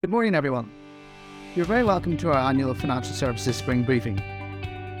Good morning, everyone. You're very welcome to our annual Financial Services Spring Briefing.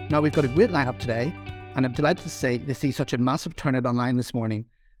 Now, we've got a great lineup today, and I'm delighted to see such a massive turnout online this morning.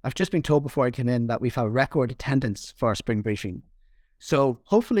 I've just been told before I came in that we've had record attendance for our Spring Briefing. So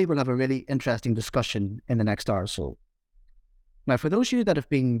hopefully we'll have a really interesting discussion in the next hour or so. Now, for those of you that have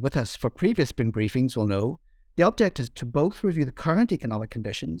been with us for previous Spring Briefings will know, the object is to both review the current economic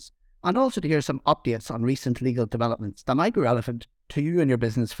conditions and also to hear some updates on recent legal developments that might be relevant to you and your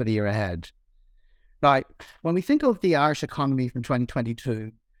business for the year ahead. Now, when we think of the Irish economy from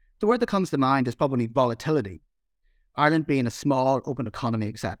 2022, the word that comes to mind is probably volatility. Ireland being a small, open economy,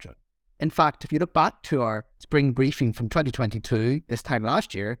 etc. In fact, if you look back to our spring briefing from 2022, this time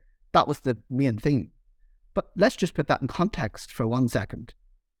last year, that was the main theme. But let's just put that in context for 1 second.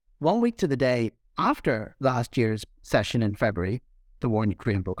 1 week to the day after last year's session in February, the war in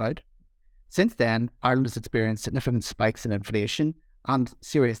Ukraine broke out. Since then, Ireland has experienced significant spikes in inflation and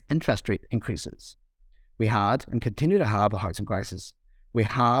serious interest rate increases. We had and continue to have a housing crisis. We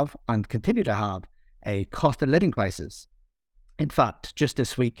have and continue to have a cost of living crisis. In fact, just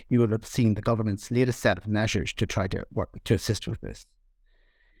this week, you will have seen the government's latest set of measures to try to work to assist with this.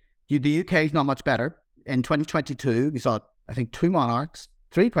 The UK is not much better. In 2022, we saw, I think, 2 monarchs,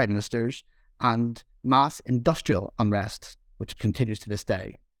 3 prime ministers, and mass industrial unrest, which continues to this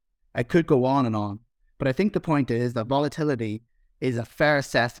day. I could go on, but I think the point is that volatility is a fair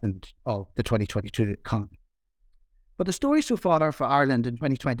assessment of the 2022 economy. But the story so far for Ireland in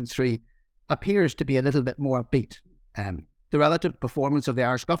 2023 appears to be a little bit more upbeat. The relative performance of the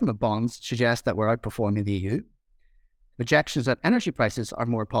Irish government bonds suggests that we're outperforming the EU. Projections that energy prices are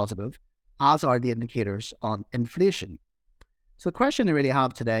more positive, as are the indicators on inflation. So the question I really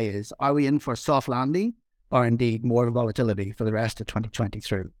have today is, are we in for a soft landing or indeed more volatility for the rest of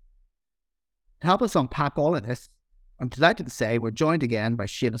 2023? To help us unpack all of this, I'm delighted to say we're joined again by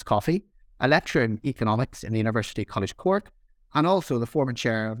Seamus Coffey, a lecturer in economics in the University College Cork, and also the former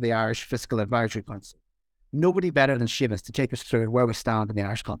chair of the Irish Fiscal Advisory Council. Nobody better than Seamus to take us through where we stand in the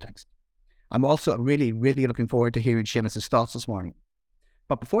Irish context. I'm also really looking forward to hearing Seamus's thoughts this morning.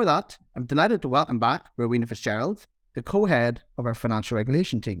 But before that, I'm delighted to welcome back Rowena Fitzgerald, the co-head of our financial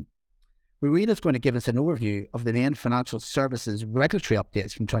regulation team. Rowena is going to give us an overview of the main financial services regulatory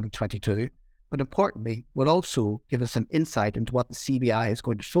updates from 2022, but importantly, will also give us some insight into what the CBI is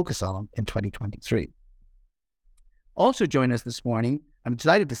going to focus on in 2023. Also joining us this morning, I'm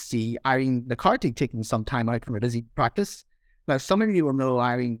delighted to see Irene taking some time out from her busy practice. Now, some of you will know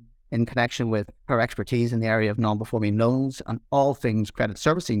Irene in connection with her expertise in the area of non-performing loans and all things credit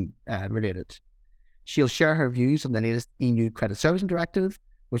servicing related. She'll share her views on the latest EU Credit Servicing Directive,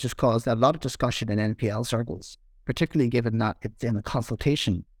 which has caused a lot of discussion in NPL circles, particularly given that it's in the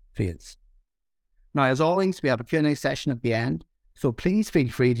consultation phase. Now, as always, we have a Q&A session at the end, so please feel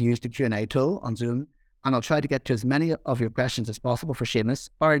free to use the Q&A tool on Zoom, and I'll try to get to as many of your questions as possible for Seamus,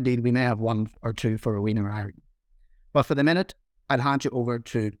 or indeed we may have 1 or 2 for Rowena or Irene. But for the minute, I'll hand you over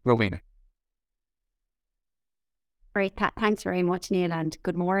to Rowena. Great, thanks very much, Neil, and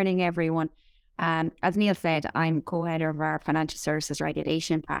good morning, everyone. As Neil said, I'm co-head of our financial services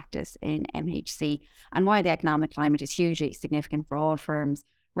regulation practice in MHC, and while the economic climate is hugely significant for all firms,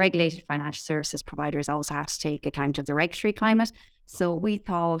 regulated financial services providers also have to take account of the regulatory climate. So we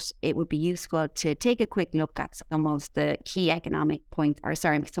thought it would be useful to take a quick look at some of the key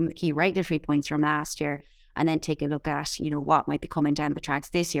some of the key regulatory points from last year, and then take a look at, what might be coming down the tracks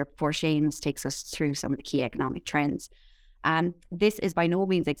this year before Seamus takes us through some of the key economic trends. This is by no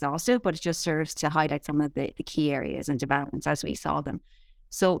means exhaustive, but it just serves to highlight some of the key areas and developments as we saw them.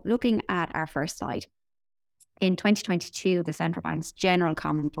 So looking at our first slide, in 2022, the Central Bank's general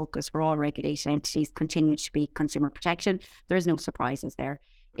common focus for all regulated entities continued to be consumer protection. There's no surprises there.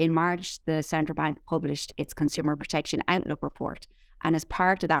 In March, the Central Bank published its Consumer Protection Outlook report. And as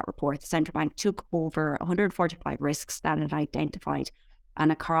part of that report, the Central Bank took over 145 risks that it identified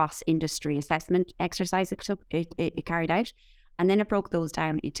and a cross-industry assessment exercise it carried out. And then it broke those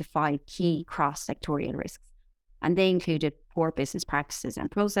down into 5 key cross-sectorial risks. And they included poor business practices and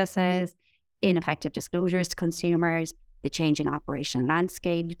processes, ineffective disclosures to consumers, the changing operational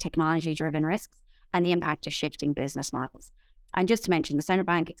landscape, technology-driven risks, and the impact of shifting business models. And just to mention, the Central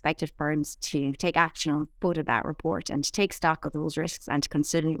Bank expected firms to take action on foot of that report and to take stock of those risks and to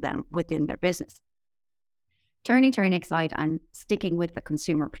consider them within their business. Turning to our next slide and sticking with the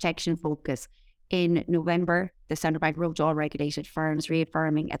consumer protection focus, in November, the Central Bank wrote to all regulated firms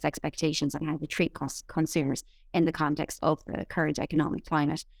reaffirming its expectations on how to treat consumers in the context of the current economic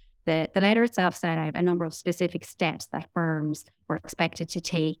climate. The letter itself set out a number of specific steps that firms were expected to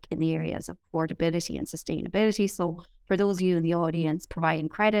take in the areas of affordability and sustainability. So for those of you in the audience providing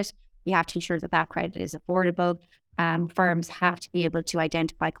credit, you have to ensure that that credit is affordable. Firms have to be able to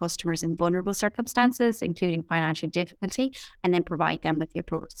identify customers in vulnerable circumstances, including financial difficulty, and then provide them with the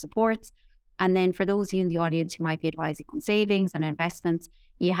appropriate supports. And then for those of you in the audience who might be advising on savings and investments,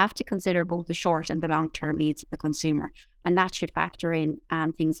 you have to consider both the short and the long-term needs of the consumer. And that should factor in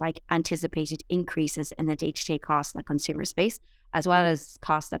things like anticipated increases in the day-to-day costs that consumers face, as well as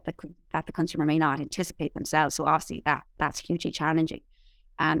costs that the consumer may not anticipate themselves. So obviously that's hugely challenging.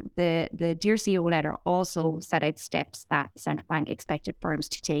 The Dear CEO letter also set out steps that the central bank expected firms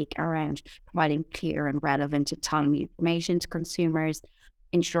to take around providing clear and relevant and timely information to consumers,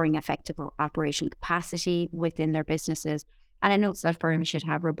 ensuring effective operational capacity within their businesses. And it notes that firms should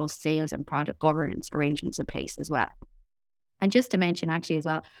have robust sales and product governance arrangements in place as well. And just to mention actually as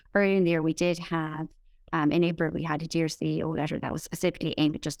well, earlier in the year we did have, in April, we had a Dear CEO letter that was specifically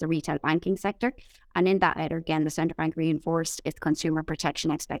aimed at just the retail banking sector. And in that letter, again, the central bank reinforced its consumer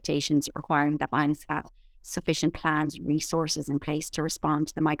protection expectations, requiring that banks have sufficient plans and resources in place to respond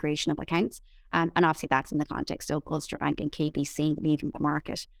to the migration of accounts. And obviously that's in the context of Ulster Bank and KBC leaving the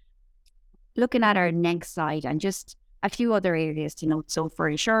market. Looking at our next slide and just a few other areas to note. So for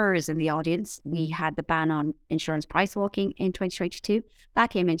insurers in the audience, we had the ban on insurance price walking in 2022.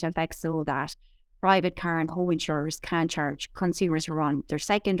 That came into effect so that private car and home insurers can charge consumers who are on their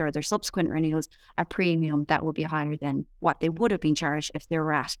second or their subsequent renewals a premium that will be higher than what they would have been charged if they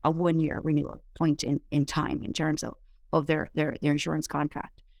were at a 1-year renewal point in time in terms of their insurance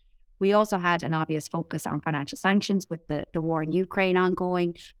contract. We also had an obvious focus on financial sanctions with the war in Ukraine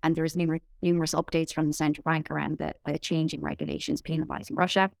ongoing, and there's numerous updates from the central bank around the changing regulations penalising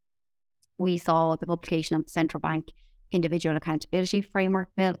Russia. We saw the publication of the central bank individual accountability framework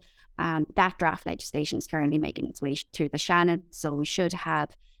bill. That draft legislation is currently making its way through the Shannon, so we should have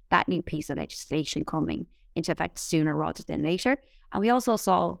that new piece of legislation coming into effect sooner rather than later. And we also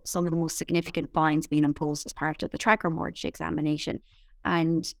saw some of the most significant fines being imposed as part of the tracker mortgage examination.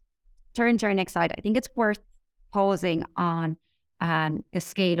 And turn to our next slide, I think it's worth pausing on the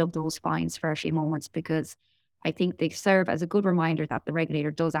scale of those fines for a few moments, because I think they serve as a good reminder that the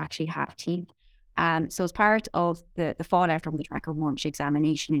regulator does actually have teeth. So as part of the fallout from the tracker mortgage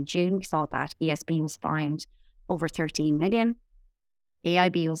examination in June, we saw that ESB was fined over 13 million,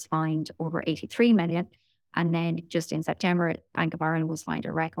 AIB was fined over 83 million, and then just in September, Bank of Ireland was fined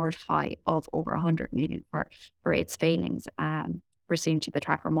a record high of over 100 million for its failings pursuant to the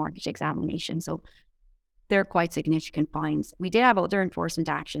tracker mortgage examination. So they're quite significant fines. We did have other enforcement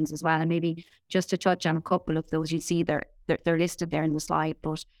actions as well, and maybe just to touch on a couple of those, you see they're listed there in the slide,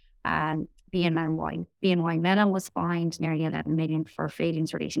 but BNY Mellon was fined nearly 11 million for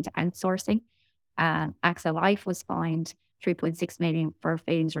failings relating to outsourcing. AXA Life was fined 3.6 million for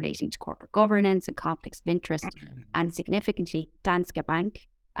failings relating to corporate governance and conflicts of interest. And significantly, Danske Bank,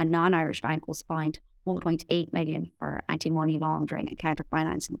 a non-Irish bank, was fined 1.8 million for anti-money laundering and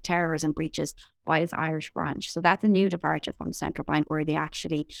counter-financing terrorism breaches by its Irish branch. So that's a new departure from the central bank, where they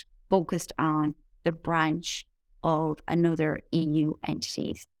actually focused on the branch of another EU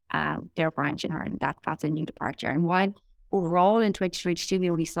entity, their branch in Ireland. That's a new departure. And while overall in 2022 we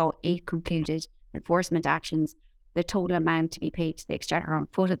only saw 8 concluded enforcement actions, the total amount to be paid to the Exchequer on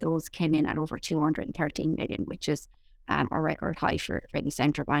foot of those came in at over 213 million, which is a record high for the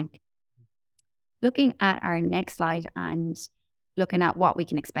central bank. Looking at our next slide and looking at what we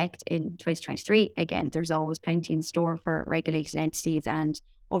can expect in 2023, again, there's always plenty in store for regulated entities, and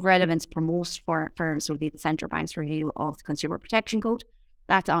of relevance for most firms will be the central bank's review of the Consumer Protection Code.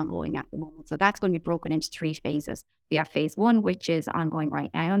 That's ongoing at the moment. So that's going to be broken into 3 phases. We have phase 1, which is ongoing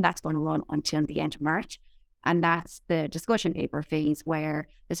right now, and that's going to run until the end of March. And that's the discussion paper phase, where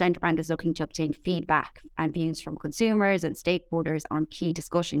the central bank is looking to obtain feedback and views from consumers and stakeholders on key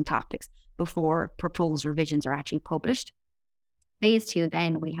discussion topics before proposed revisions are actually published. Phase 2,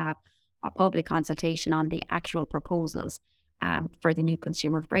 then we have a public consultation on the actual proposals for the new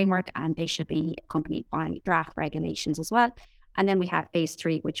consumer framework, and they should be accompanied by draft regulations as well. And then we have phase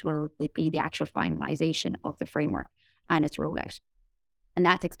 3, which will be the actual finalisation of the framework and its rollout. And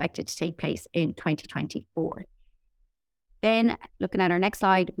that's expected to take place in 2024. Then looking at our next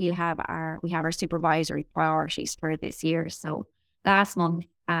slide, we have our supervisory priorities for this year. So last month,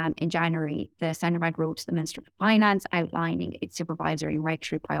 in January, the central bank wrote to the Minister for Finance outlining its supervisory and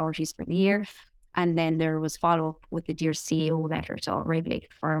regulatory priorities for the year. And then there was follow-up with the Dear CEO letter to all regulated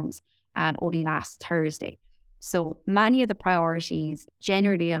firms only last Thursday. So many of the priorities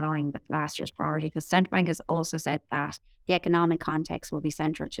generally align with last year's priority, because Central Bank has also said that the economic context will be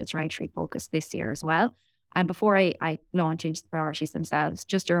central to its regulatory focus this year as well. And before I launch into the priorities themselves,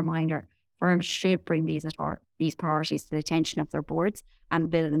 just a reminder, firms should bring these priorities to the attention of their boards and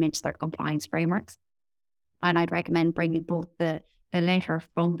build them into their compliance frameworks. And I'd recommend bringing both the letter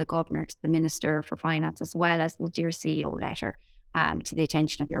from the Governor to the Minister for Finance, as well as the Dear CEO letter to the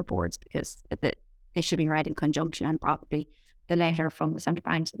attention of your boards, because they should be read in conjunction, and probably the letter from the Central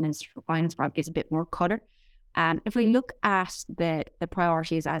Bank to the Minister for Finance probably gives a bit more colour. If we look at the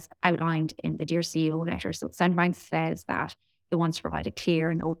priorities as outlined in the Dear CEO letter, so Central Bank says that it wants to provide a clear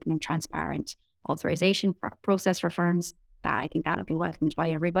and open and transparent authorisation process for firms. I think that'll be welcomed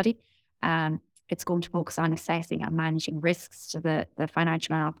by everybody. It's going to focus on assessing and managing risks to the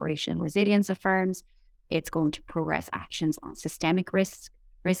financial and operational resilience of firms. It's going to progress actions on systemic risks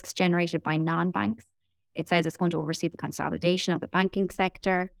generated by non-banks. It says it's going to oversee the consolidation of the banking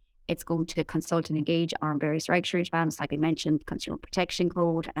sector. It's going to consult and engage on various regulatory developments, like I mentioned, Consumer Protection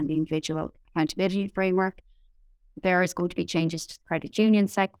Code and the Individual Accountability Framework. There is going to be changes to the credit union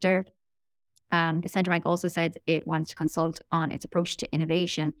sector. The Central Bank also said it wants to consult on its approach to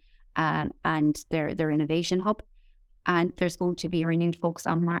innovation and their innovation hub. And there's going to be a renewed focus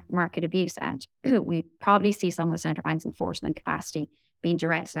on market abuse. And we probably see some of the Central Bank's enforcement capacity being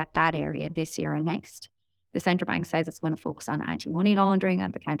directed at that area this year and next. The Central Bank says it's going to focus on anti-money laundering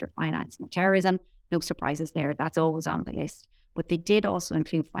and the counter-financing of terrorism. No surprises there. That's always on the list. But they did also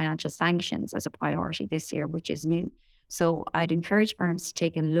include financial sanctions as a priority this year, which is new. So I'd encourage firms to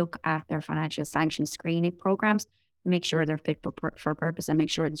take a look at their financial sanctions screening programs, make sure they're fit for purpose, and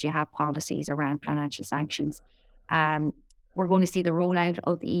make sure that you have policies around financial sanctions. We're going to see the rollout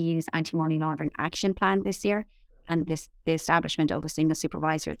of the EU's anti-money laundering action plan this year, and the establishment of a single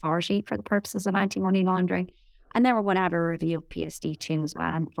supervisory authority for the purposes of anti-money laundering. And then we're going to have a review of PSD2 as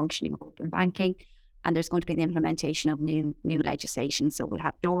well, and the functioning of open banking. And there's going to be the implementation of new legislation. So we'll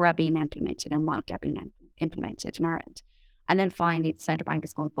have DORA being implemented and WILCA being implemented in Ireland. And then finally, the Central Bank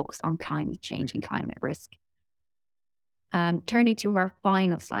is going to focus on climate change and climate risk. Turning to our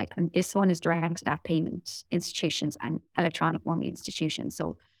final slide, and this one is directed at payment institutions and electronic money institutions.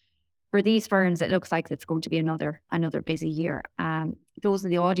 So for these firms, it looks like it's going to be another busy year. Those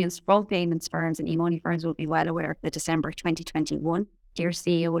in the audience from payments firms and e-money firms will be well aware of the December 2021 Dear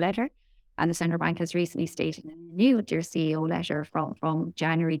CEO letter. And the Central Bank has recently stated in a new Dear CEO letter from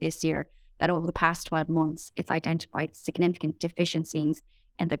January this year that over the past 12 months, it's identified significant deficiencies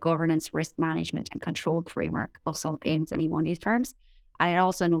in the governance, risk management and control framework of some payments and e-money firms. And it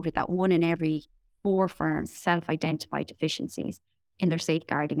also noted that 1 in every 4 firms self-identified deficiencies in their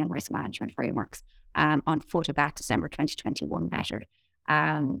safeguarding and risk management frameworks on foot of that December 2021 letter.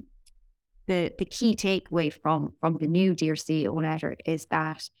 The key takeaway from the new Dear CEO letter is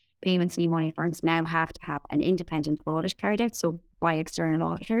that payments and e-money firms now have to have an independent audit carried out, so by external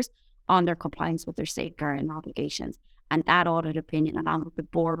auditors, on their compliance with their safeguarding obligations. And that audit opinion, along with the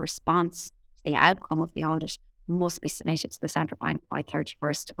board response to the outcome of the audit, must be submitted to the Central Bank by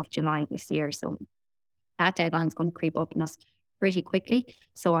 31st of July this year. So that deadline is going to creep up on us pretty quickly.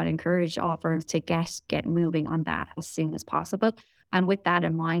 So I'd encourage all firms to get moving on that as soon as possible. And with that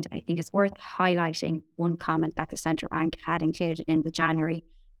in mind, I think it's worth highlighting one comment that the Central Bank had included in the January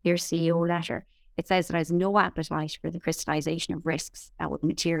Dear CEO letter. It says it has no appetite for the crystallisation of risks that would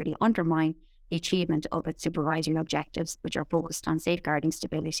materially undermine the achievement of its supervisory objectives, which are focused on safeguarding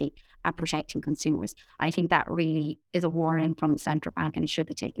stability and protecting consumers. I think that really is a warning from the Central Bank, and it should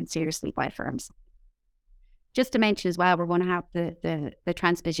be taken seriously by firms. Just to mention as well, we're going to have the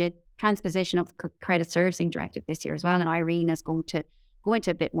transposition of the Credit Servicing Directive this year as well, and Irene is going to go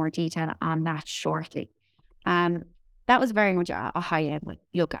into a bit more detail on that shortly. That was very much a high-level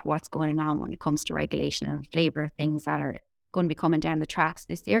look at what's going on when it comes to regulation and flavour of things that are going to be coming down the tracks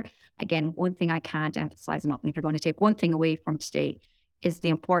this year. Again, one thing I can't emphasise enough, and if you're going to take one thing away from today, is the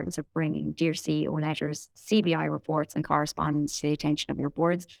importance of bringing Dear CEO letters, CBI reports and correspondence to the attention of your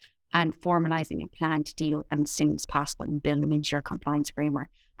boards, and formalising a plan to deal with them as soon as possible and build them into your compliance framework.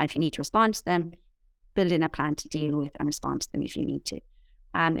 And if you need to respond to them, build in a plan to deal with and respond to them if you need to.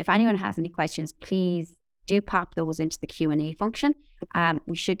 If anyone has any questions, please do pop those into the Q&A function.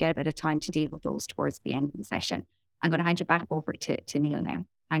 We should get a bit of time to deal with those towards the end of the session. I'm going to hand you back over to Neil now.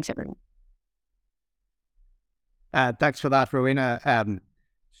 Thanks, everyone. Thanks for that, Rowena. A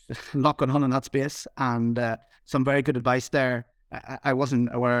lot going on in that space, and some very good advice there. I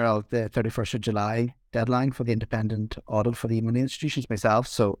wasn't aware of the 31st of July deadline for the independent audit for the e-money institutions myself,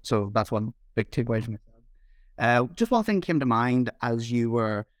 so that's one big takeaway from myself. Just one thing came to mind as you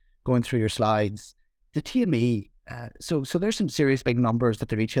were going through your slides. the TME, so there's some serious big numbers that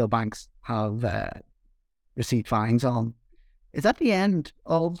the retail banks have received fines on. Is that the end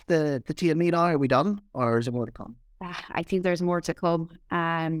of the TME now? Are we done, or is there more to come? I think there's more to come.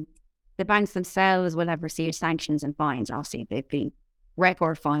 The banks themselves will have received sanctions and fines. Obviously, they've been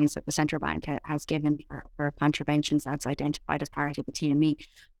record fines that the central bank has given for contraventions that's identified as part of the TME.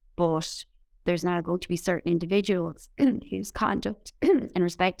 But there's now going to be certain individuals whose conduct in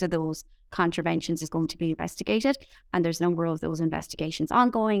respect to those contraventions is going to be investigated. And there's a number of those investigations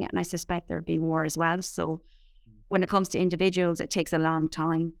ongoing. And I suspect there'll be more as well. So when it comes to individuals, it takes a long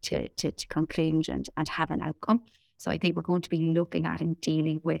time to conclude and have an outcome. So I think we're going to be looking at and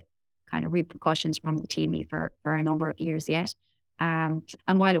dealing with kind of repercussions from the TME for a number of years yet. And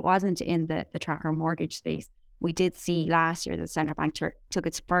while it wasn't in the tracker mortgage space, we did see last year that the central bank took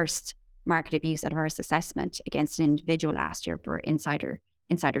its first market abuse adverse assessment against an individual last year for insider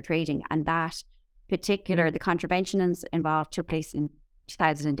trading. And that particular, the contraventions involved took place in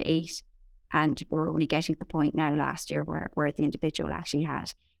 2008. And we're only getting to the point now last year where the individual actually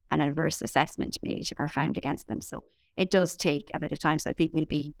had an adverse assessment made or found against them. So it does take a bit of time. So I think we'll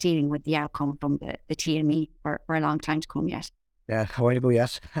be dealing with the outcome from the TME for a long time to come yet. Yeah, however,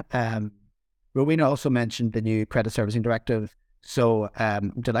 yes. Rowena also mentioned the new credit servicing directive. So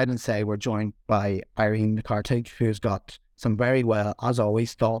I'm delighted to say we're joined by Irene Chárthaigh, who's got some very well, as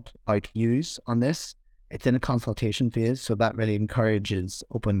always, thought out views on this. It's in a consultation phase, so that really encourages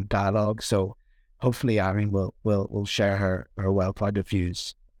open dialogue. So hopefully Irene will share her well-founded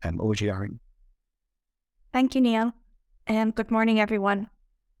views. Over to you, Irene. Thank you, Neil. Good morning, everyone.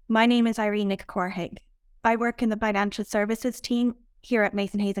 My name is Irene Chárthaigh. I work in the financial services team here at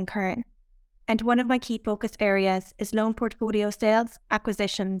Mason Hayes Curran. And one of my key focus areas is loan portfolio sales,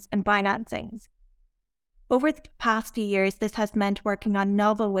 acquisitions, and financings. Over the past few years, this has meant working on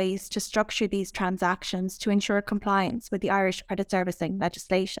novel ways to structure these transactions to ensure compliance with the Irish credit servicing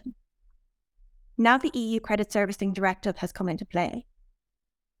legislation. Now the EU Credit Servicing Directive has come into play.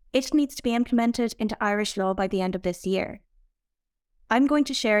 It needs to be implemented into Irish law by the end of this year. I'm going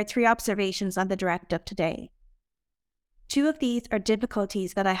to share 3 observations on the directive today. 2 of these are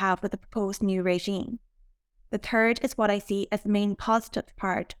difficulties that I have with the proposed new regime. The third is what I see as the main positive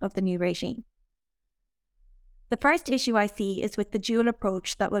part of the new regime. The first issue I see is with the dual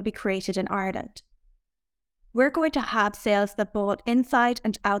approach that will be created in Ireland. We're going to have sales that fall inside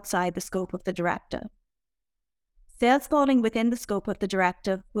and outside the scope of the directive. Sales falling within the scope of the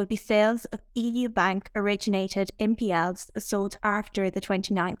directive will be sales of EU bank-originated NPLs sold after the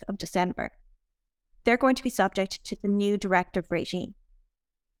 29th of December. They're going to be subject to the new directive regime.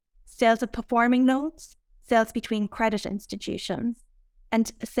 Sales of performing loans, sales between credit institutions,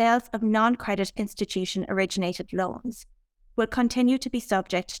 and sales of non-credit institution-originated loans will continue to be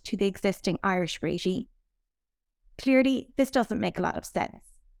subject to the existing Irish regime. Clearly, this doesn't make a lot of sense.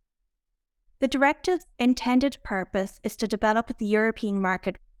 The directive's intended purpose is to develop the European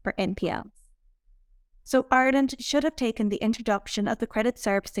market for NPLs. So Ireland should have taken the introduction of the Credit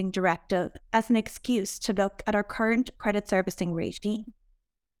Servicing Directive as an excuse to look at our current credit servicing regime.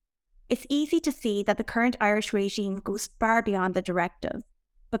 It's easy to see that the current Irish regime goes far beyond the directive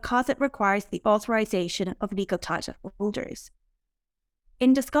because it requires the authorisation of legal title holders.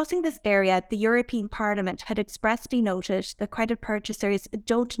 In discussing this area, the European Parliament had expressly noted that credit purchasers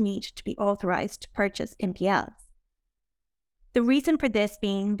don't need to be authorised to purchase NPLs. The reason for this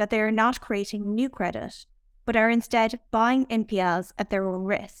being that they are not creating new credit, but are instead buying NPLs at their own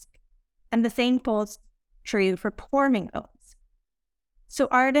risk. And the same falls true for performing loans. So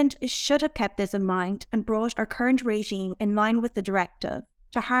Ireland should have kept this in mind and brought our current regime in line with the directive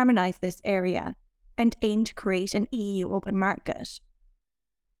to harmonise this area and aim to create an EU open market.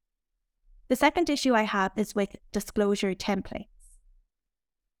 The second issue I have is with disclosure templates.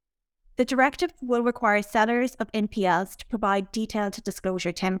 The directive will require sellers of NPLs to provide detailed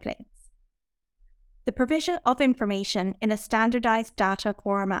disclosure templates. The provision of information in a standardised data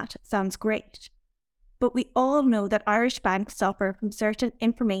format sounds great, but we all know that Irish banks suffer from certain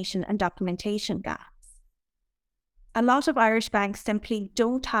information and documentation gaps. A lot of Irish banks simply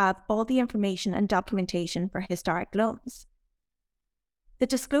don't have all the information and documentation for historic loans. The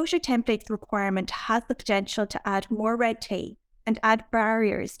disclosure template requirement has the potential to add more red tape and add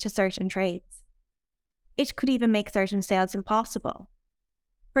barriers to certain trades. It could even make certain sales impossible.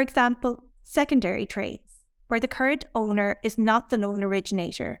 For example, secondary trades, where the current owner is not the loan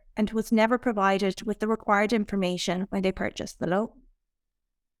originator and was never provided with the required information when they purchased the loan.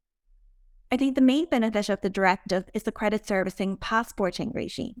 I think the main benefit of the directive is the credit servicing passporting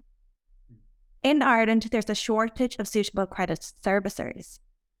regime. In Ireland, there's a shortage of suitable credit servicers.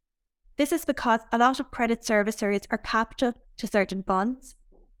 This is because a lot of credit servicers are captive to certain funds,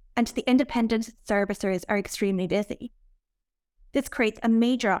 and the independent servicers are extremely busy. This creates a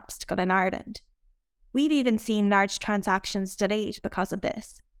major obstacle in Ireland. We've even seen large transactions delayed because of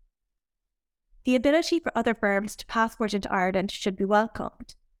this. The ability for other firms to passport into Ireland should be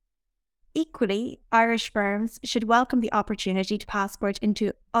welcomed. Equally, Irish firms should welcome the opportunity to passport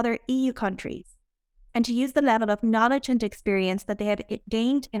into other EU countries and to use the level of knowledge and experience that they have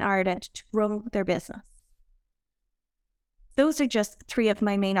gained in Ireland to grow their business. Those are just 3 of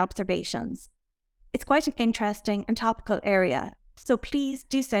my main observations. It's quite an interesting and topical area, so please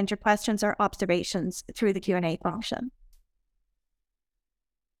do send your questions or observations through the Q&A function.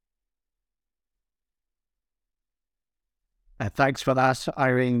 Thanks for that,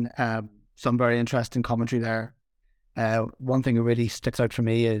 Irene. Some very interesting commentary there. One thing that really sticks out for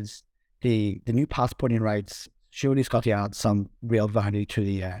me is the new passporting rights. Surely it's got to add some real value to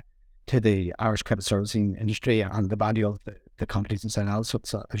the Irish credit servicing industry and the value of the companies and so on. So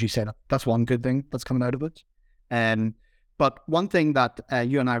it's, as you said, that's one good thing that's coming out of it. But one thing that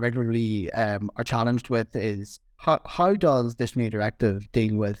you and I regularly are challenged with is how does this new directive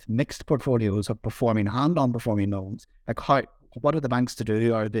deal with mixed portfolios of performing and non-performing loans? Like what are the banks to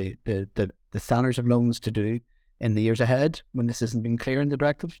do, or the sellers of loans to do in the years ahead when this isn't being clear in the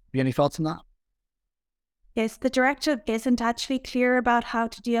directive? Have you any thoughts on that? Yes, the directive isn't actually clear about how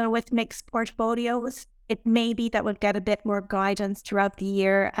to deal with mixed portfolios. It may be that we'll get a bit more guidance throughout the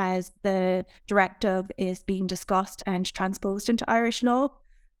year as the directive is being discussed and transposed into Irish law.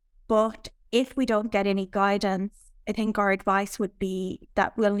 But if we don't get any guidance, I think our advice would be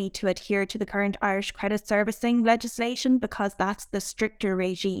that we'll need to adhere to the current Irish credit servicing legislation, because that's the stricter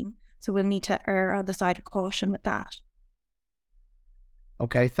regime. So we'll need to err on the side of caution with that.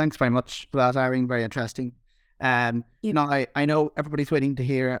 Okay, thanks very much for that, Irene. Very interesting. Now, I know everybody's waiting to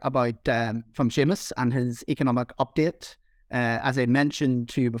hear about from Seamus and his economic update. As I mentioned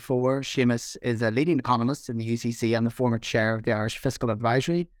to you before, Seamus is a leading economist in the UCC and the former chair of the Irish Fiscal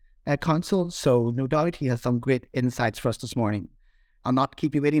Advisory Council. So no doubt he has some great insights for us this morning. I'll not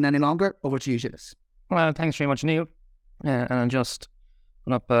keep you waiting any longer. Over to you, Seamus. Well, thanks very much, Neil. And I'll just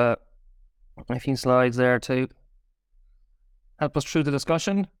put up a few slides there to help us through the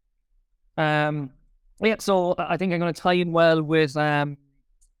discussion. So I think I'm going to tie in well with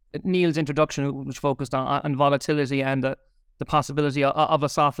Neil's introduction, which focused on volatility and the possibility of a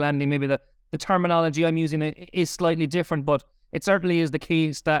soft landing. Maybe the terminology I'm using is slightly different, but it certainly is the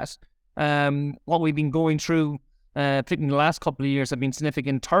case that what we've been going through, particularly in the last couple of years, have been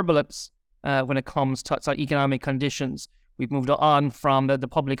significant turbulence when it comes to economic conditions. We've moved on from the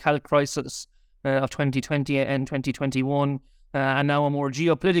public health crisis of 2020 and 2021, and now a more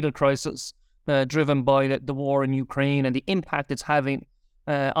geopolitical crisis driven by the war in Ukraine and the impact it's having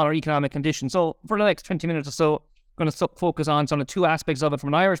on our economic conditions. So for the next 20 minutes or so, I'm going to focus on some of the 2 aspects of it from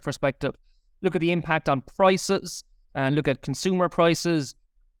an Irish perspective. Look at the impact on prices and look at consumer prices.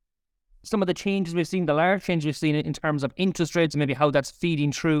 Some of the changes we've seen, the large changes we've seen in terms of interest rates, and maybe how that's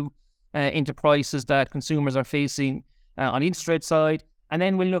feeding through into prices that consumers are facing on the interest rate side. And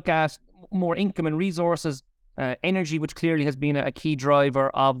then we'll look at more income and resources, energy, which clearly has been a key driver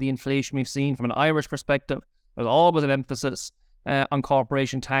of the inflation we've seen from an Irish perspective. There's always an emphasis on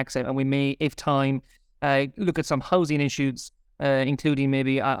corporation tax, and we may, if time, look at some housing issues, including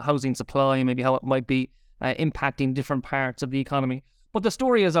maybe housing supply, maybe how it might be impacting different parts of the economy. But the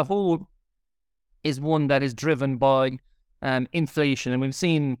story as a whole is one that is driven by inflation, and we've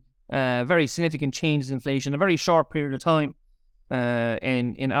seen very significant changes in inflation in a very short period of time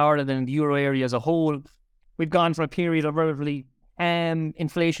in Ireland and the euro area as a whole. We've gone from a period of relatively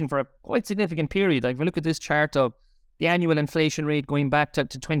inflation for a quite significant period. Like, if we look at this chart of the annual inflation rate going back to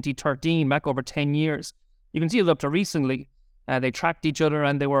 2013, back over 10 years, you can see it up to recently. They tracked each other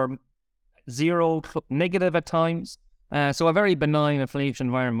and they were zero, negative at times. So a very benign inflation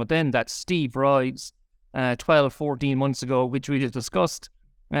environment. But then that steep rise 12, 14 months ago, which we just discussed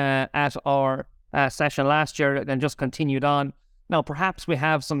at our session last year, and just continued on. Now, perhaps we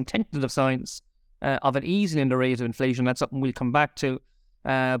have some tentative signs of an easing in the rate of inflation. That's something we'll come back to.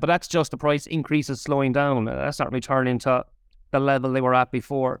 But that's just the price increases slowing down. That's not returning to the level they were at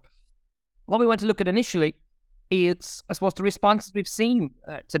before. What we want to look at initially is, I suppose, the responses we've seen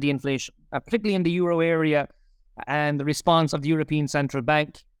to the inflation, particularly in the euro area, and the response of the European Central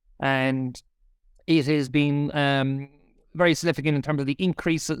Bank. And it has been very significant in terms of the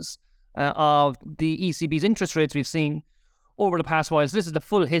increases of the ECB's interest rates we've seen over the past while. So this is the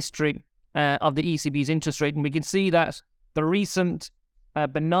full history of the ECB's interest rate, and we can see that the recent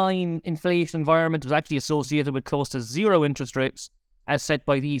benign inflation environment was actually associated with close to zero interest rates as set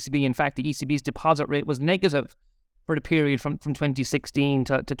by the ECB. In fact, the ECB's deposit rate was negative for the period from 2016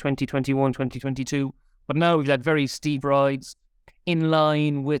 to 2021, 2022. But now we've had very steep rise in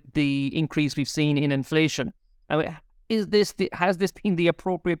line with the increase we've seen in inflation. Now, has this been the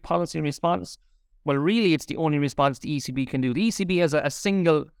appropriate policy response? Well, really, it's the only response the ECB can do. The ECB has a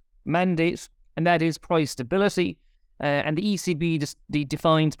single mandate, and that is price stability. And the ECB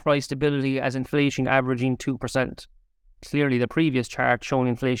defines price stability as inflation averaging 2%. Clearly, the previous chart showing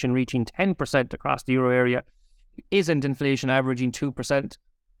inflation reaching 10% across the euro area isn't inflation averaging 2%.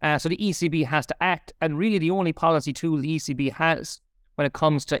 So the ECB has to act, and really the only policy tool the ECB has when it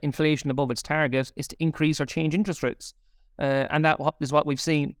comes to inflation above its target is to increase or change interest rates. And that is what we've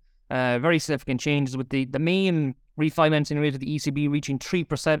seen. Very significant changes with the main refinancing rate of the ECB reaching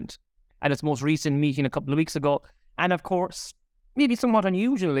 3% at its most recent meeting a couple of weeks ago. And of course, maybe somewhat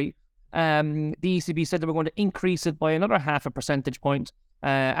unusually, the ECB said they were going to increase it by another 0.5 percentage point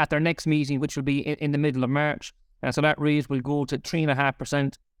at their next meeting, which will be in the middle of March. So that rate will go to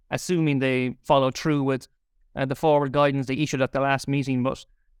 3.5%, assuming they follow through with the forward guidance they issued at the last meeting. But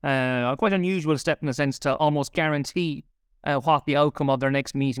a quite unusual step in a sense to almost guarantee what the outcome of their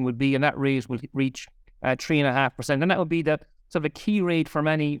next meeting would be, and that rate will reach 3.5%. And that would be the sort of a key rate for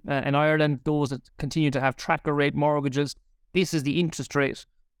many in Ireland, those that continue to have tracker rate mortgages. This is the interest rate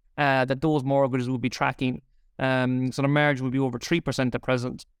that those mortgages will be tracking. So the margin will be over 3% at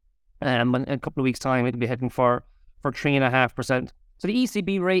present. And in a couple of weeks' time, it'll be heading for 3.5%. So the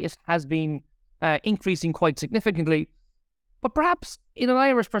ECB rate has been increasing quite significantly. But perhaps in an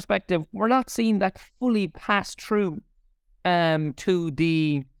Irish perspective, we're not seeing that fully pass through to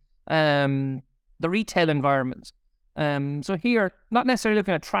the retail environment. So here, not necessarily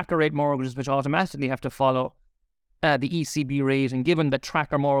looking at tracker rate mortgages, which automatically have to follow the ECB rate, and given that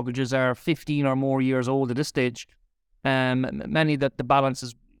tracker mortgages are 15 or more years old at this stage, many that the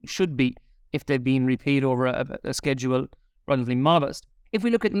balances should be, if they've been repaid over a schedule, relatively modest. If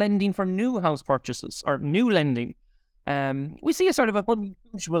we look at lending for new house purchases or new lending, we see a sort of a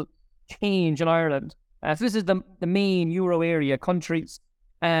unusual change in Ireland. So this is the main euro area countries.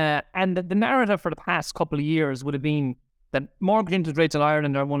 And the narrative for the past couple of years would have been that mortgage interest rates in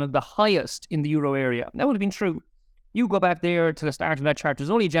Ireland are one of the highest in the euro area. That would have been true. You go back there to the start of that chart, it was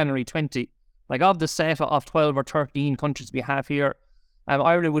only January 20. Like, of the set of 12 or 13 countries we have here,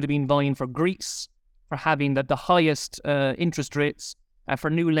 Ireland would have been vying for Greece for having the highest interest rates for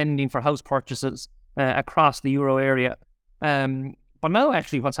new lending for house purchases across the euro area. But now,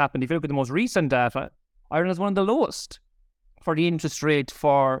 actually, what's happened, if you look at the most recent data, Ireland is one of the lowest for the interest rate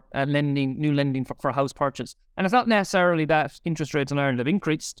for new lending for house purchase. And it's not necessarily that interest rates in Ireland have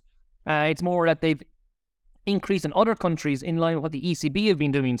increased. It's more that they've increased in other countries in line with what the ECB have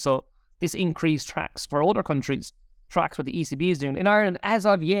been doing. So this increase tracks for other countries, tracks what the ECB is doing. In Ireland, as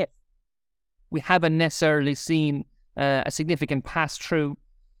of yet, we haven't necessarily seen a significant pass-through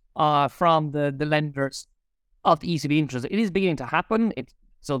from the lenders of the ECB interest. It is beginning to happen.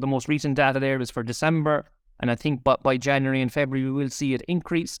 So the most recent data there is for December, and I think by January and February we will see it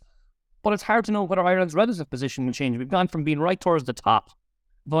increase. But it's hard to know whether Ireland's relative position will change. We've gone from being right towards the top,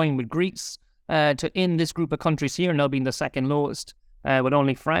 vying with Greece, to in this group of countries here now being the second lowest, with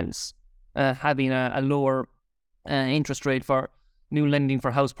only France having a lower interest rate for new lending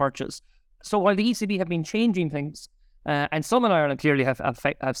for house purchase. So while the ECB have been changing things, and some in Ireland clearly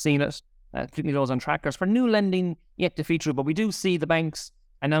have seen it, particularly those on trackers, for new lending yet to feature, but we do see the banks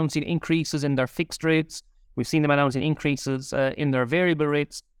announcing increases in their fixed rates. We've seen them announcing increases in their variable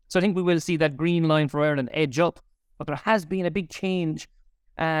rates. So I think we will see that green line for Ireland edge up, but there has been a big change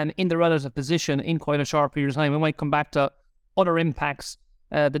in the relative position in quite a short period of time. We might come back to other impacts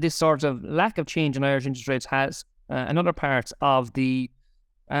that this sort of lack of change in Irish interest rates has in other parts of the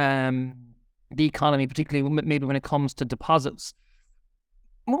economy, particularly maybe when it comes to deposits.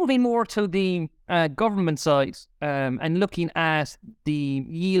 Moving more to the government side and looking at the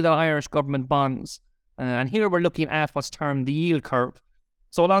yield on Irish government bonds. And here we're looking at what's termed the yield curve.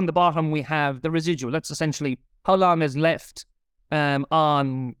 So along the bottom we have the residual. That's essentially how long is left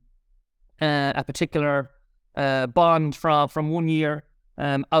on a particular bond from 1 year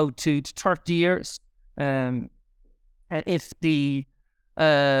out to 30 years. If the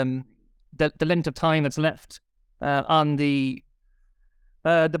length of time that's left on the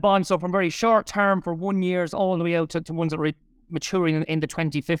bond, so from very short term for 1 year all the way out to ones that are maturing in the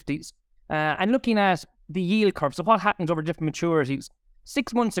 2050s. And looking at the yield curve, so what happens over different maturities.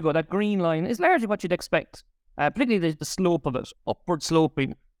 6 months ago, that green line is largely what you'd expect, particularly the slope of it, upward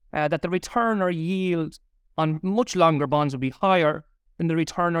sloping, that the return or yield on much longer bonds would be higher than the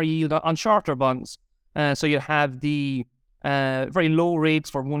return or yield on shorter bonds. So you have the very low rates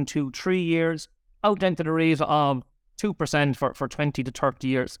for 1, 2, 3 years, out down to the rate of 2% for 20 to 30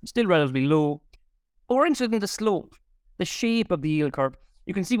 years. Still relatively low. But we're interested in the slope, the shape of the yield curve.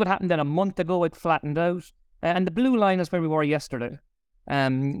 You can see what happened then a month ago. It flattened out. And the blue line is where we were yesterday.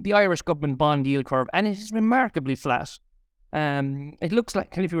 The Irish government bond yield curve, and it is remarkably flat. It looks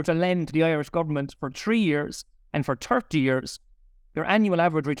like if you were to lend to the Irish government for 3 years and for 30 years, your annual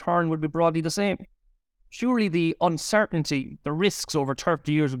average return would be broadly the same. Surely the uncertainty, the risks over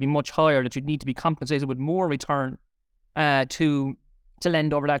 30 years would be much higher, that you'd need to be compensated with more return to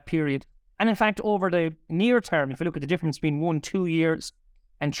lend over that period. And in fact, over the near term, if you look at the difference between 1, 2 years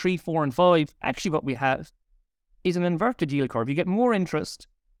and 3, 4 and 5, actually what we have is an inverted yield curve. You get more interest,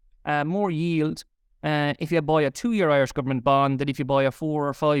 more yield if you buy a 2-year Irish government bond than if you buy a 4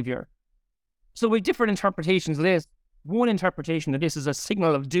 or 5 year. So we have different interpretations of this. One interpretation that this is a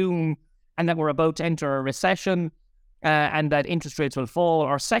signal of doom and that we're about to enter a recession and that interest rates will fall.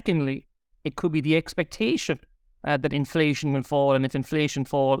 Or secondly, it could be the expectation that inflation will fall, and if inflation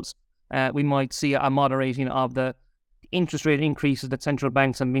falls, we might see a moderating of the interest rate increases that central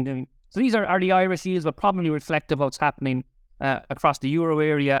banks have been doing. So these are the Irish yields, but probably reflective of what's happening across the euro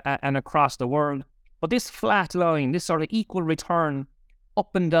area and across the world. But this flat line, this sort of equal return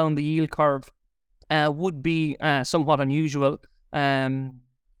up and down the yield curve would be somewhat unusual and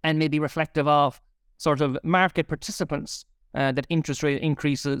maybe reflective of sort of market participants that interest rate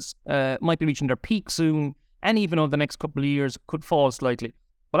increases might be reaching their peak soon, and even over the next couple of years could fall slightly.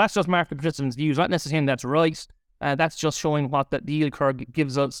 But that's just market participants' views, not necessarily that's right. That's just showing what the yield curve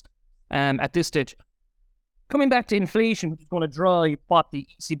gives us at this stage. Coming back to inflation, which is going to drive what the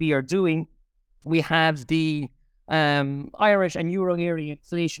ECB are doing, we have the Irish and euro area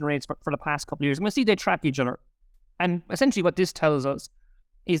inflation rates for the past couple of years. And we see they track each other. And essentially what this tells us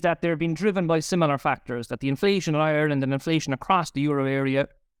is that they're being driven by similar factors, that the inflation in Ireland and inflation across the euro area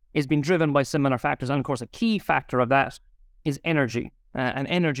is being driven by similar factors. And of course, a key factor of that is energy and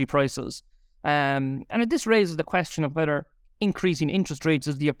energy prices. And this raises the question of whether increasing interest rates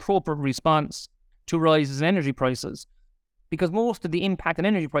is the appropriate response to rises in energy prices, because most of the impact on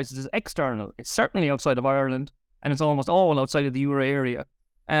energy prices is external. It's certainly outside of Ireland, and it's almost all outside of the euro area.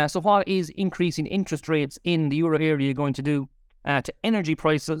 So what is increasing interest rates in the euro area going to do to energy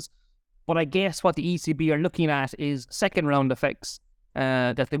prices? But I guess what the ECB are looking at is second round effects,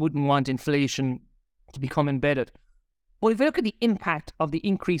 that they wouldn't want inflation to become embedded. But if you look at the impact of the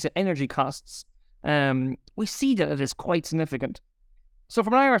increase in energy costs, we see that it is quite significant. So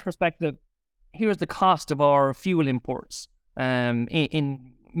from an Irish perspective, here's the cost of our fuel imports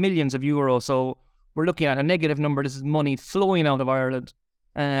in millions of euros. So we're looking at a negative number. This is money flowing out of Ireland.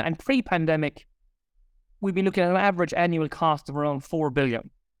 And pre-pandemic, we've been looking at an average annual cost of around 4 billion.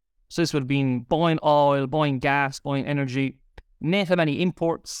 So this would have been buying oil, buying gas, buying energy, net of any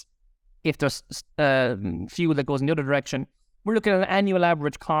imports. If there's fuel that goes in the other direction, we're looking at an annual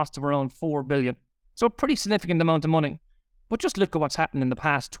average cost of around 4 billion. So a pretty significant amount of money. But just look at what's happened in the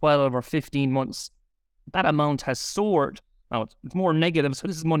past 12 or 15 months. That amount has soared. Now, it's more negative, so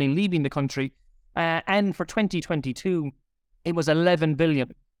this is money leaving the country. And for 2022, it was 11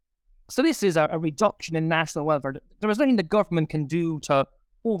 billion. So this is a reduction in national welfare. There is nothing the government can do to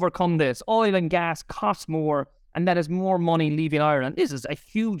overcome this. Oil and gas cost more, and that is more money leaving Ireland. This is a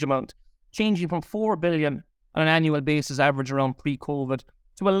huge amount, changing from 4 billion on an annual basis, average around pre-COVID,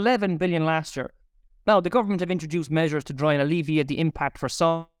 to 11 billion last year. Now, the government have introduced measures to try and alleviate the impact for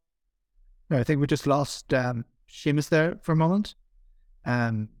some. I think we just lost Seamus there for a moment.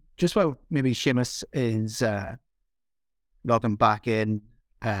 Just while maybe Seamus is logging back in,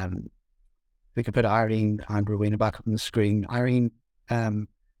 we could put Irene and Rowena back up on the screen. Irene,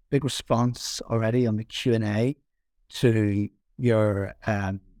 big response already on the Q&A to your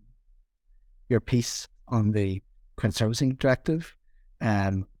piece on the credit servicing directive.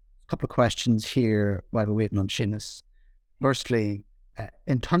 Couple of questions here while we're waiting on Seamus. Firstly,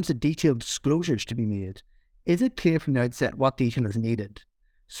 in terms of detailed disclosures to be made, is it clear from the outset what detail is needed?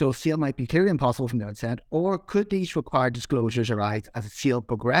 So a sale might be clearly impossible from the outset, or could these required disclosures arise as a sale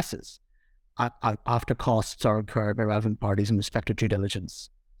progresses after costs are incurred by relevant parties in respect to due diligence?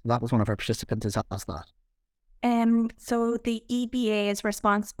 That was one of our participants has asked that. So the EBA is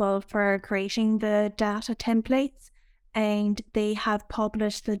responsible for creating the data templates, and they have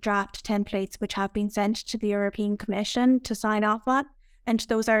published the draft templates which have been sent to the European Commission to sign off on, and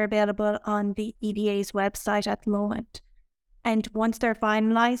those are available on the EBA's website at the moment. And once they're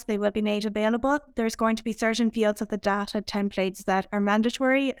finalised, they will be made available. There's going to be certain fields of the data templates that are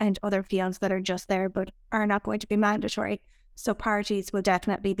mandatory and other fields that are just there but are not going to be mandatory. So parties will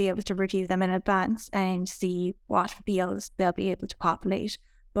definitely be able to review them in advance and see what fields they'll be able to populate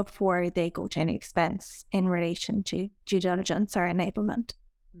before they go to any expense in relation to due diligence or enablement.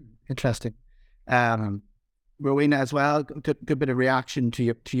 Interesting. Rowena as well, good bit of reaction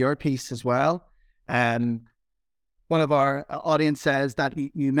to your piece as well. One of our audience says that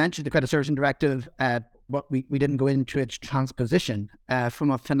you mentioned the Credit Servicing Directive, but we didn't go into its transposition.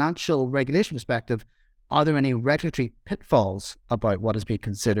 From a financial regulation perspective, are there any regulatory pitfalls about what is being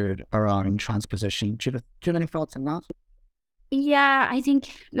considered around transposition? Do you have any thoughts on that? Yeah, I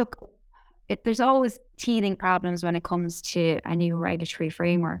think, look, there's always teething problems when it comes to a new regulatory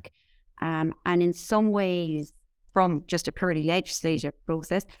framework. And in some ways, from just a purely legislative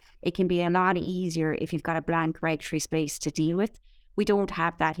process, it can be a lot easier if you've got a blank regulatory space to deal with. We don't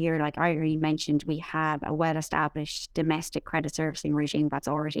have that here. Like Irene mentioned, we have a well-established domestic credit servicing regime that's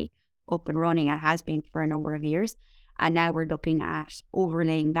already up and running and has been for a number of years. And now we're looking at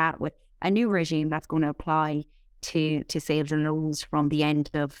overlaying that with a new regime that's going to apply to sales and loans from the end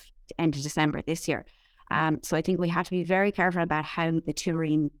of December this year. So I think we have to be very careful about how the two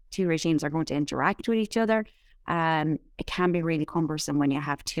regimes are going to interact with each other. It can be really cumbersome when you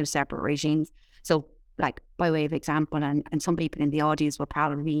have two separate regimes. So, like by way of example, and some people in the audience will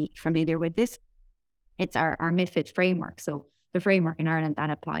probably be familiar with this, it's our MiFID framework. So the framework in Ireland that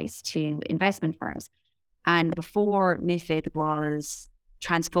applies to investment firms. And before MiFID was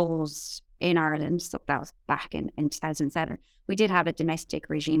transposed in Ireland, so that was back in 2007, we did have a domestic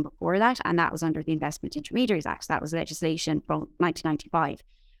regime before that, and that was under the Investment Intermediaries Act. That was legislation from 1995.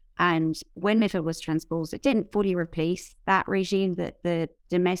 And when MiFID was transposed, it didn't fully replace that regime, the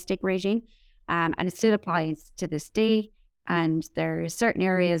domestic regime, and it still applies to this day. And there are certain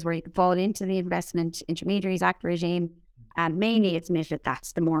areas where you can fall into the Investment Intermediaries Act regime, and mainly it's MiFID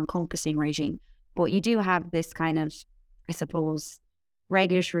that's the more encompassing regime. But you do have this kind of, I suppose,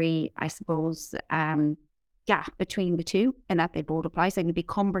 regulatory, gap between the two, and that they both apply. So it can be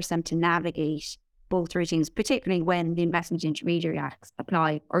cumbersome to navigate both regimes, particularly when the Investment Intermediary Acts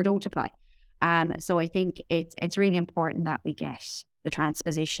apply or don't apply. So I think it's really important that we get the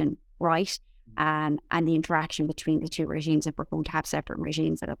transposition right, and the interaction between the two regimes if we're going to have separate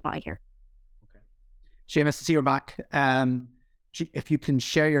regimes that apply here. Okay. Seamus, to see you back. If you can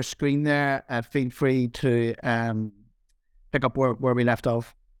share your screen there, feel free to pick up where we left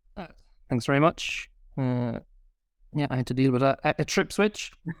off. Thanks very much. Yeah, I had to deal with a trip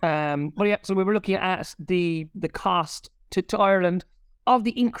switch. But yeah, so we were looking at the cost to Ireland of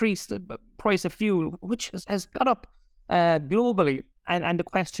the increased price of fuel, which has got up globally, and the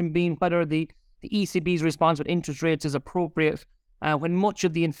question being whether the ECB's response with interest rates is appropriate when much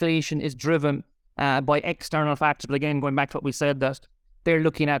of the inflation is driven by external factors. But again, going back to what we said, that they're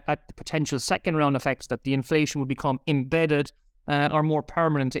looking at the potential second round effects, that the inflation will become embedded or more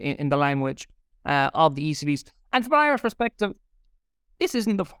permanent in the language of the ECB's. And from Irish perspective, this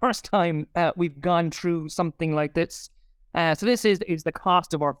isn't the first time we've gone through something like this. So this is the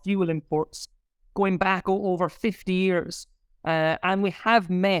cost of our fuel imports going back over 50 years. And we have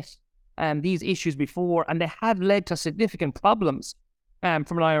met these issues before, and they have led to significant problems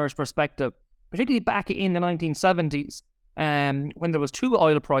from an Irish perspective, particularly back in the 1970s, when there was two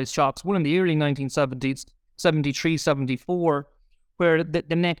oil price shocks, one in the early 1970s, 73, 74, where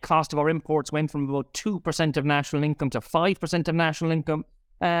the net cost of our imports went from about 2% of national income to 5% of national income.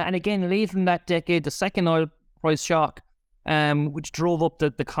 And again, later in that decade, the second oil price shock, which drove up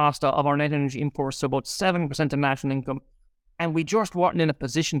the cost of our net energy imports to about 7% of national income. And we just weren't in a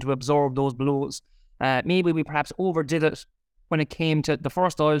position to absorb those blows. Maybe we perhaps overdid it when it came to the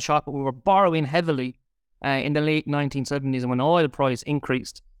first oil shock, but we were borrowing heavily in the late 1970s. And when oil price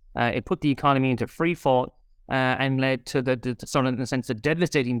increased, it put the economy into free fall. And led to the sort of, in a sense, the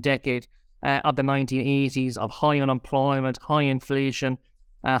devastating decade of the 1980s of high unemployment, high inflation,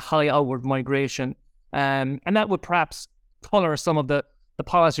 high outward migration. And that would perhaps colour some of the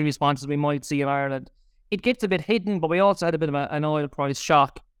policy responses we might see in Ireland. It gets a bit hidden, but we also had a bit of an oil price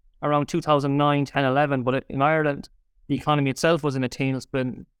shock around 2009, 10, 11. But in Ireland, the economy itself was in a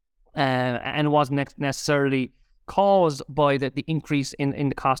tailspin and wasn't necessarily caused by the increase in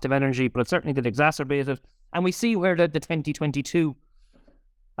the cost of energy, but it certainly did exacerbate it. And we see where the 2022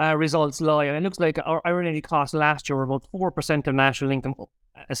 results lie. And it looks like our energy costs last year were about 4% of national income,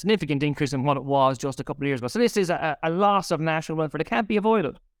 a significant increase in what it was just a couple of years ago. So this is a loss of national welfare that can't be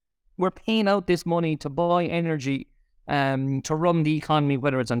avoided. We're paying out this money to buy energy to run the economy,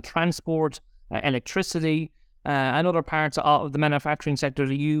 whether it's on transport, electricity, and other parts of the manufacturing sector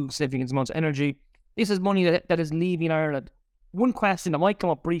that use significant amounts of energy. This is money that is leaving Ireland. One question that might come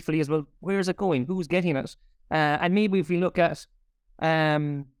up briefly is, well, where is it going? Who's getting it? And maybe if we look at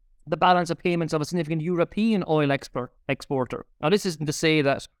the balance of payments of a significant European oil exporter. Now, this isn't to say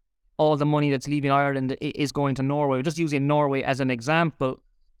that all the money that's leaving Ireland is going to Norway. We're just using Norway as an example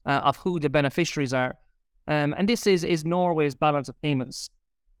of who the beneficiaries are. And this is Norway's balance of payments,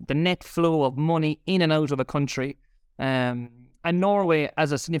 the net flow of money in and out of a country. And Norway,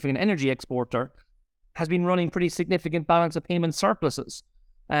 as a significant energy exporter, has been running pretty significant balance of payment surpluses.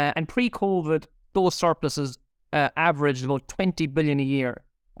 And pre-COVID, those surpluses averaged about 20 billion a year.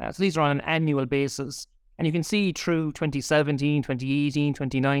 So these are on an annual basis. And you can see through 2017, 2018,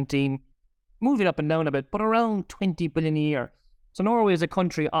 2019, moving up and down a bit, but around 20 billion a year. So Norway is a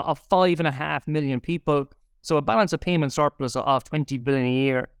country of 5.5 million people. So a balance of payment surplus of 20 billion a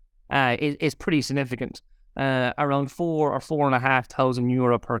year is pretty significant. Around 4 or 4,500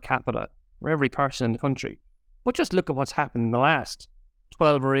 euro per capita for every person in the country. But just look at what's happened in the last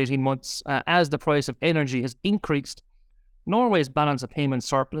 12 or 18 months. As the price of energy has increased, Norway's balance of payment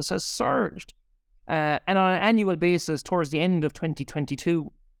surplus has surged. And on an annual basis, towards the end of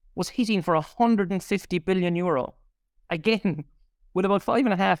 2022, was hitting for 150 billion euro. Again, with about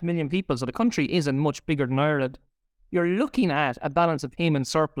 5.5 million people, so the country isn't much bigger than Ireland, you're looking at a balance of payment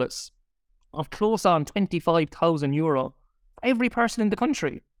surplus of close on 25,000 euro for every person in the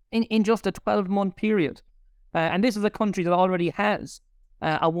country in just a 12-month period. And this is a country that already has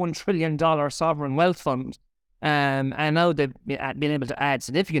a $1 trillion sovereign wealth fund. And now they've been able to add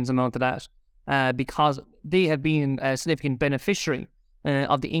significant amount to that because they have been a significant beneficiary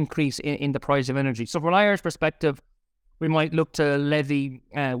of the increase in the price of energy. So from an Irish perspective, we might look to levy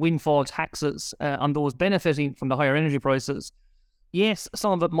windfall taxes on those benefiting from the higher energy prices. Yes,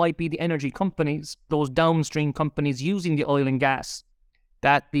 some of it might be the energy companies, those downstream companies using the oil and gas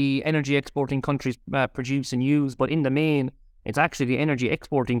that the energy exporting countries produce and use, but in the main, it's actually the energy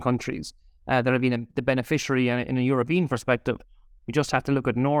exporting countries that have been the beneficiary in a European perspective. We just have to look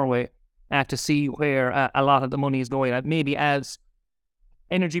at Norway to see where a lot of the money is going. Maybe as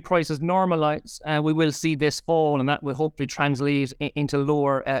energy prices normalise, we will see this fall, and that will hopefully translate into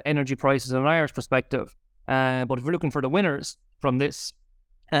lower energy prices in an Irish perspective. But if we're looking for the winners from this,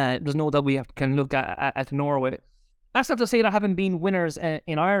 there's no doubt we can look at Norway. That's not to say there haven't been winners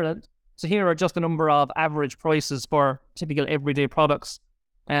in Ireland. So here are just a number of average prices for typical everyday products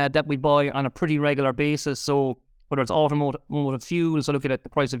that we buy on a pretty regular basis. So whether it's automotive fuel, so looking at the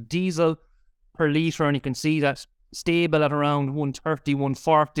price of diesel per litre, and you can see that stable at around 130,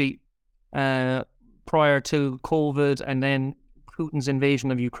 140 prior to COVID and then Putin's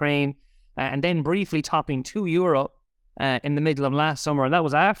invasion of Ukraine, and then briefly topping €2 in the middle of last summer. And that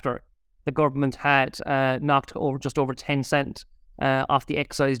was after the government had knocked just over 10 cents off the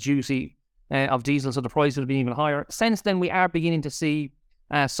excise duty of diesel, so the price would have been even higher. Since then, we are beginning to see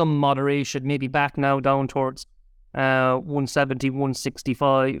some moderation, maybe back now down towards 170,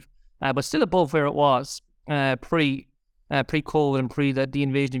 165, but still above where it was pre-COVID and pre the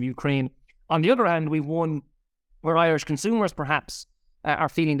invasion of Ukraine. On the other hand, we've won where Irish consumers perhaps are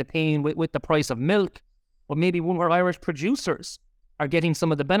feeling the pain with the price of milk, or maybe one where Irish producers are getting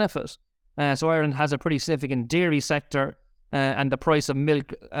some of the benefit. So Ireland has a pretty significant dairy sector, and the price of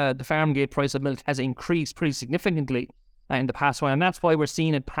milk, the farm gate price of milk, has increased pretty significantly in the past while, and that's why we're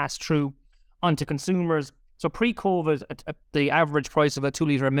seeing it pass through onto consumers. So pre-COVID, the average price of a 2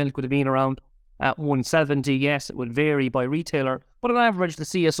 litre of milk would have been around 170. Yes, it would vary by retailer, but on average, the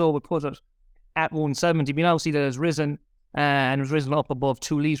CSO would put it at 170. We now see that it has risen, and has risen up above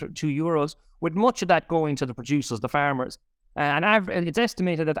 €2, with much of that going to the producers, the farmers. And it's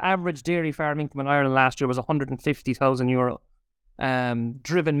estimated that average dairy farm income in Ireland last year was €150,000,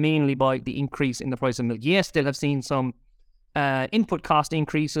 driven mainly by the increase in the price of milk. Yes, they'll have seen some input cost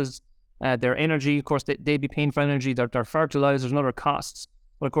increases. Their energy, of course, they'd be paying for energy, their fertilisers and other costs.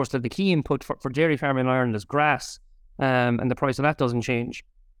 But of course, the key input for dairy farming in Ireland is grass, and the price of that doesn't change.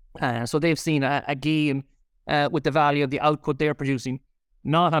 So they've seen a gain with the value of the output they're producing,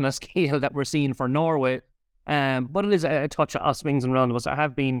 not on a scale that we're seeing for Norway. But it is a touch of swings and roundabouts. There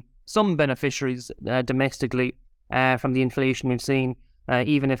have been some beneficiaries domestically from the inflation we've seen,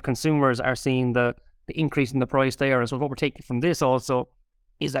 even if consumers are seeing the increase in the price there. So what we're taking from this also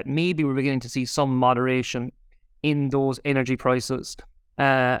is that maybe we're beginning to see some moderation in those energy prices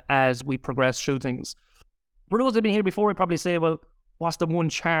as we progress through things. For those that have been here before, we probably say, well, what's the one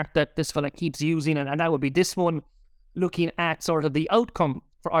chart that this fella keeps using? And that would be this one, looking at sort of the outcome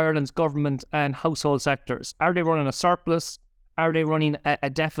for Ireland's government and household sectors. Are they running a surplus? Are they running a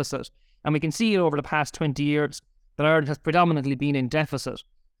deficit? And we can see over the past 20 years that Ireland has predominantly been in deficit.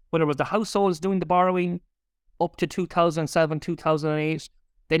 Whether it was the households doing the borrowing up to 2007, 2008,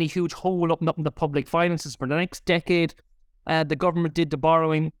 then a huge hole up in the public finances for the next decade. The government did the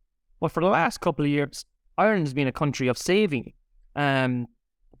borrowing. But for the last couple of years, Ireland has been a country of saving,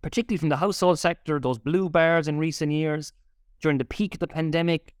 particularly from the household sector, those blue bars in recent years. During the peak of the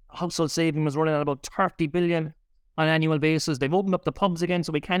pandemic, household saving was running at about 30 billion on an annual basis. They've opened up the pubs again,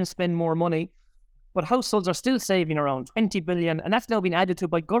 so we can spend more money. But households are still saving around 20 billion, and that's now been added to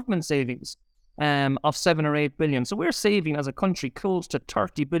by government savings of 7 or 8 billion. So we're saving as a country close to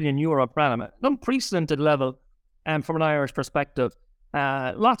 30 billion euro per annum, an unprecedented level from an Irish perspective.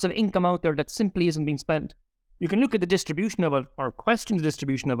 Lots of income out there that simply isn't being spent. You can look at the distribution of it or question the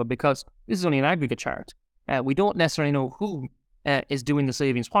distribution of it because this is only an aggregate chart. We don't necessarily know who is doing the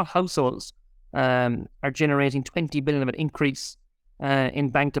savings. What households are generating 20 billion of an increase in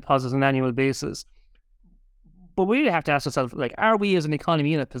bank deposits on an annual basis? But we really have to ask ourselves, like, are we as an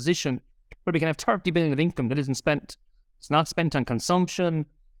economy in a position where we can have 30 billion of income that isn't spent? It's not spent on consumption.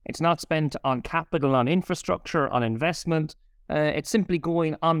 It's not spent on capital, on infrastructure, on investment. It's simply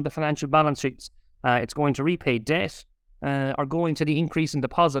going on the financial balance sheets. It's going to repay debt or going to the increase in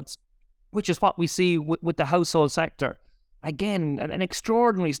deposits, which is what we see with the household sector. Again, an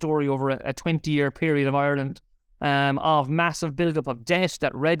extraordinary story over a 20-year period of Ireland of massive build-up of debt,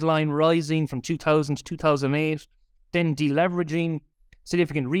 that red line rising from 2000 to 2008, then deleveraging,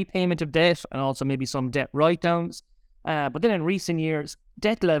 significant repayment of debt, and also maybe some debt write-downs. But then in recent years,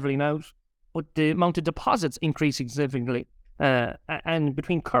 debt levelling out, but the amount of deposits increasing significantly. And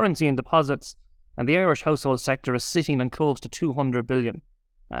between currency and deposits, and the Irish household sector is sitting on close to 200 billion.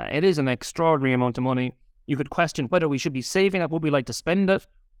 It is an extraordinary amount of money. You could question whether we should be saving it. Would we like to spend it?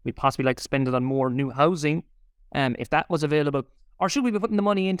 We'd possibly like to spend it on more new housing, if that was available. Or should we be putting the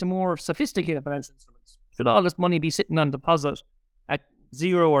money into more sophisticated financial instruments? Should all this money be sitting on deposit at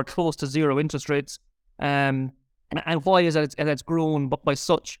zero or close to zero interest rates? And why is it it's grown by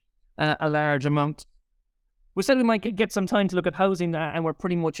such a large amount? We said we might get some time to look at housing, and we're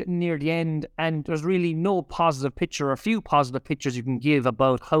pretty much near the end, and there's really no positive picture, or few positive pictures you can give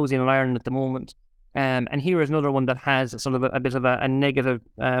about housing in Ireland at the moment. And here is another one that has sort of a bit of a negative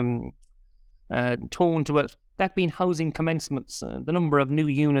tone to it, that being housing commencements, the number of new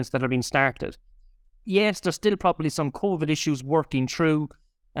units that are being started. Yes, there's still probably some COVID issues working through,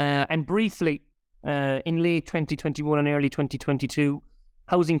 and briefly, in late 2021 and early 2022,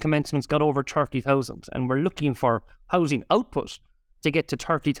 housing commencements got over 30,000, and we're looking for housing output to get to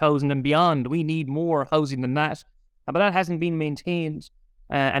 30,000 and beyond. We need more housing than that, but that hasn't been maintained,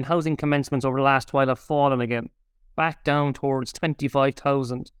 and housing commencements over the last while have fallen again, back down towards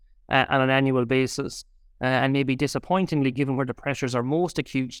 25,000 on an annual basis, and maybe disappointingly, given where the pressures are most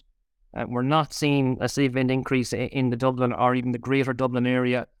acute, we're not seeing a significant increase in the Dublin or even the greater Dublin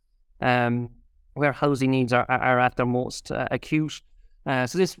area, where housing needs are at their most acute.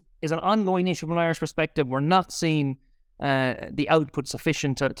 So this is an ongoing issue from an Irish perspective. We're not seeing the output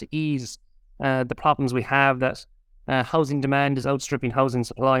sufficient to ease the problems we have, that housing demand is outstripping housing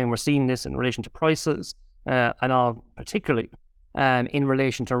supply, and we're seeing this in relation to prices and all, particularly in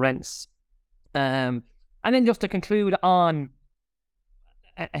relation to rents. And then just to conclude on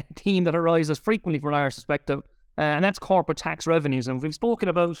a theme that arises frequently from an Irish perspective, and that's corporate tax revenues. And we've spoken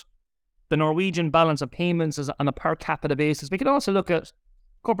about the Norwegian balance of payments is on a per capita basis. We could also look at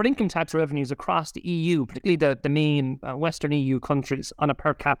corporate income tax revenues across the EU, particularly the main Western EU countries, on a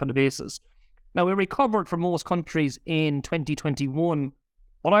per capita basis. Now, we recovered for most countries in 2021,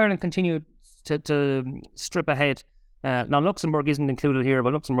 but Ireland continued to strip ahead. Now, Luxembourg isn't included here,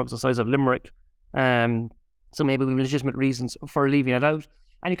 but Luxembourg's the size of Limerick, so maybe we have legitimate reasons for leaving it out.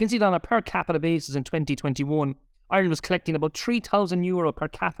 And you can see that on a per capita basis in 2021, Ireland was collecting about €3,000 per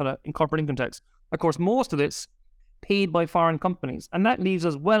capita in corporate income tax. Of course, most of this paid by foreign companies, and that leaves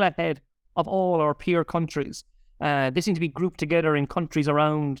us well ahead of all our peer countries. They seem to be grouped together in countries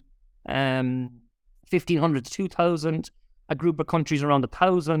around 1,500 to 2,000, a group of countries around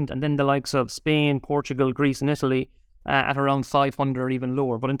 1,000, and then the likes of Spain, Portugal, Greece, and Italy at around 500 or even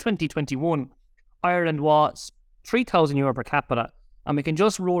lower. But in 2021, Ireland was €3,000 per capita, and we can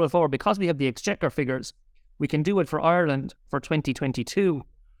just roll it forward because we have the exchequer figures. We can do it for Ireland for 2022,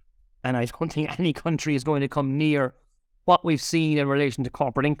 and I don't think any country is going to come near what we've seen in relation to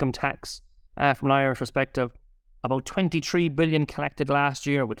corporate income tax from an Irish perspective. About 23 billion collected last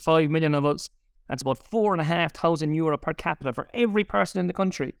year, with 5 million of us. That's about €4,500 per capita for every person in the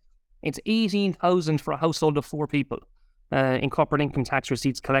country. It's 18,000 for a household of 4 people in corporate income tax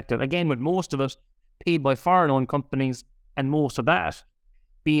receipts collected. Again, with most of it paid by foreign-owned companies, and most of that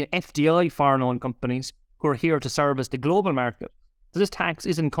being FDI foreign-owned companies who are here to service the global market. So this tax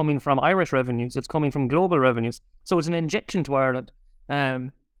isn't coming from Irish revenues, it's coming from global revenues. So it's an injection to Ireland.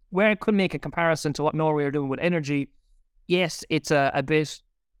 where I could make a comparison to what Norway are doing with energy, yes, it's a bit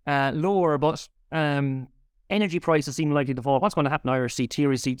lower, but energy prices seem likely to fall. What's going to happen to Irish CT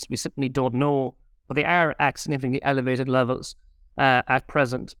receipts, we simply don't know, but they are at significantly elevated levels at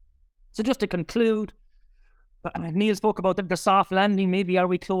present. So just to conclude, Neil spoke about the soft landing. Maybe are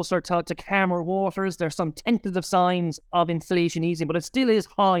we closer to calmer waters? There's some tentative signs of inflation easing, but it still is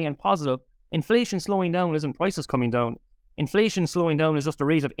high and positive. Inflation slowing down isn't prices coming down. Inflation slowing down is just the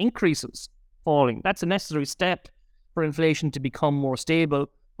rate of increases falling. That's a necessary step for inflation to become more stable,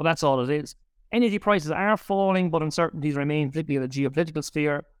 but that's all it is. Energy prices are falling, but uncertainties remain, particularly in the geopolitical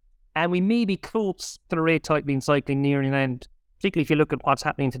sphere, and we may be close to the rate tightening cycle nearing an end, particularly if you look at what's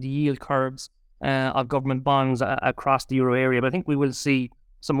happening to the yield curves of government bonds across the euro area. But I think we will see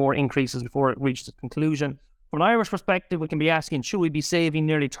some more increases before it reaches its conclusion. From an Irish perspective, we can be asking, should we be saving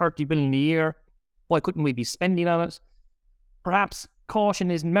nearly 30 billion a year? Why couldn't we be spending on it? Perhaps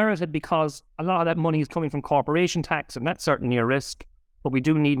caution is merited because a lot of that money is coming from corporation tax, and that's certainly a risk, but we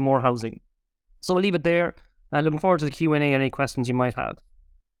do need more housing. So we'll leave it there. Looking forward to the Q&A and any questions you might have.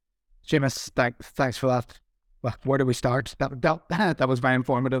 Seamus, thanks for that. Well, where do we start? That was very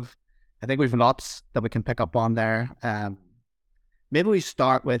informative. I think we've lots that we can pick up on there. Maybe we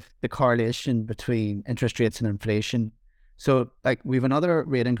start with the correlation between interest rates and inflation. So, we have another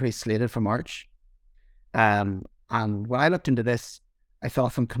rate increase slated for March. And when I looked into this, I saw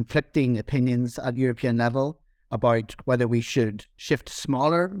some conflicting opinions at European level about whether we should shift to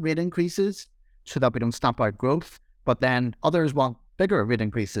smaller rate increases so that we don't stamp out growth. But then others want bigger rate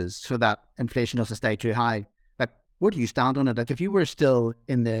increases so that inflation doesn't stay too high. Where do you stand on it? If you were still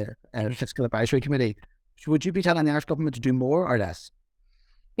in the Fiscal Advisory Committee, would you be telling the Irish government to do more or less?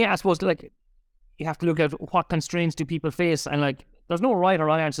 Yeah, I suppose you have to look at what constraints do people face, and there's no right or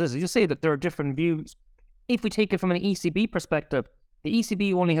wrong answer to this. You say that there are different views. If we take it from an ECB perspective, the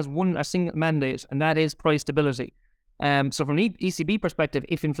ECB only has a single mandate, and that is price stability. So from an ECB perspective,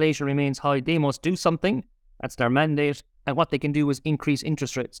 if inflation remains high, they must do something. That's their mandate, and what they can do is increase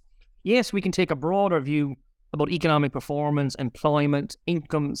interest rates. Yes, we can take a broader view about economic performance, employment,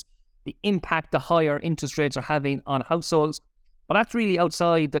 incomes, the impact the higher interest rates are having on households. But that's really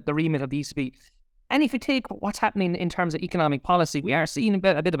outside the remit of the ECB. And if you take what's happening in terms of economic policy, we are seeing a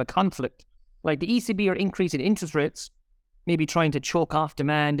bit of a conflict. The ECB are increasing interest rates, maybe trying to choke off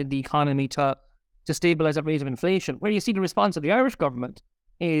demand in the economy to stabilise that rate of inflation. Where you see the response of the Irish government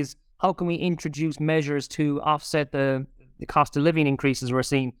is, how can we introduce measures to offset the cost of living increases we're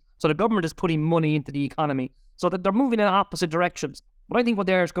seeing? So the government is putting money into the economy, so that they're moving in opposite directions. But I think what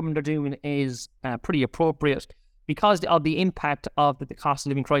the Irish government are doing is pretty appropriate because of the impact of the cost of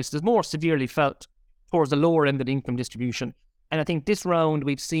living crisis is more severely felt towards the lower end of the income distribution. And I think this round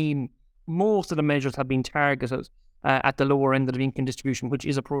we've seen most of the measures have been targeted at the lower end of the income distribution, which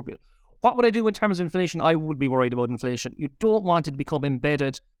is appropriate. What would I do in terms of inflation? I would be worried about inflation. You don't want it to become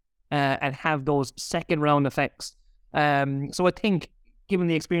embedded and have those second round effects. So I think, given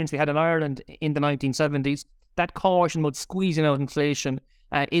the experience we had in Ireland in the 1970s, that caution about squeezing out inflation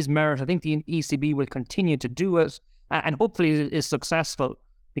is merit. I think the ECB will continue to do it, and hopefully it is successful,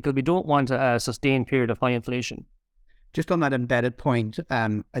 because we don't want a sustained period of high inflation. Just on that embedded point,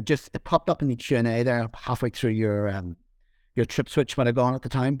 it popped up in the Q&A there halfway through your trip switch might have gone at the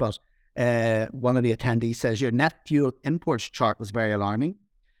time, but one of the attendees says your net fuel imports chart was very alarming,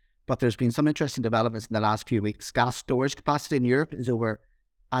 but there's been some interesting developments in the last few weeks. Gas storage capacity in Europe is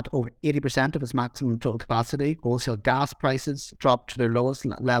at over 80% of its maximum total capacity. Wholesale gas prices dropped to their lowest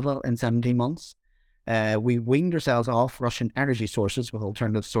level in 17 months. We weaned ourselves off Russian energy sources with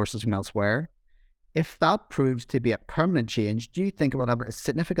alternative sources from elsewhere. If that proves to be a permanent change, do you think it will have a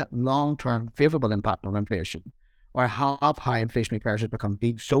significant long-term favourable impact on inflation? Or have high inflationary pressures become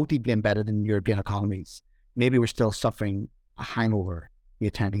so deeply embedded in European economies? Maybe we're still suffering a hangover,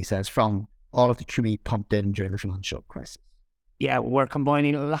 the attendee says, from all of the QE pumped in during the financial crisis. Yeah, we're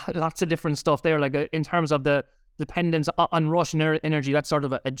combining lots of different stuff there, in terms of the dependence on Russian energy. That's sort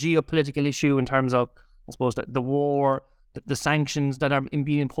of a geopolitical issue in terms of, I suppose, the war, the sanctions that are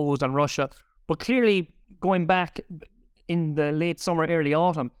being imposed on Russia. But clearly, going back in the late summer, early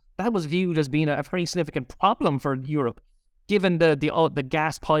autumn, that was viewed as being a very significant problem for Europe, given the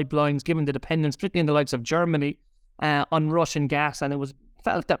gas pipelines, given the dependence, particularly in the likes of Germany, on Russian gas. And it was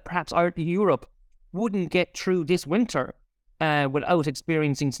felt that perhaps Europe wouldn't get through this winter without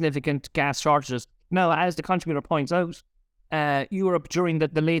experiencing significant gas shortages. Now, as the contributor points out, Europe during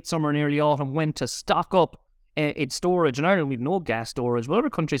the late summer and early autumn went to stock up its storage. In Ireland, we've no gas storage, but other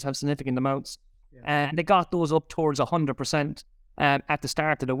countries have significant amounts. And they got those up towards 100% at the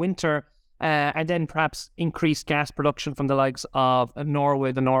start of the winter. and then perhaps increased gas production from the likes of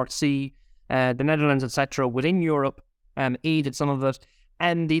Norway, the North Sea, the Netherlands, etc. within Europe aided some of it.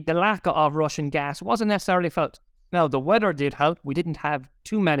 And the lack of Russian gas wasn't necessarily felt. Now, the weather did help. We didn't have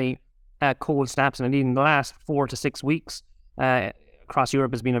too many cold snaps, and indeed in the last 4 to 6 weeks across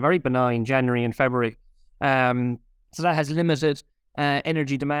Europe has been a very benign January and February. So that has limited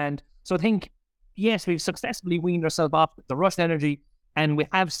energy demand. So I think, yes, we've successfully weaned ourselves off the Russian energy, and we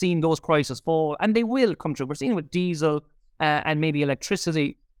have seen those prices fall, and they will come through. We're seeing it with diesel and maybe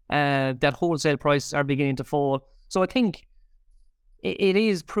electricity, that wholesale prices are beginning to fall. So I think it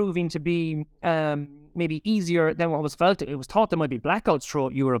is proving to be maybe easier than what was felt. It was thought there might be blackouts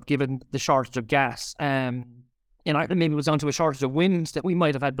throughout Europe given the shortage of gas. In Ireland, maybe it was down to a shortage of wind that we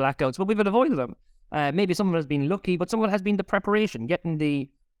might have had blackouts, but we've avoided them. Maybe some of it has been lucky, but some of it has been the preparation, getting the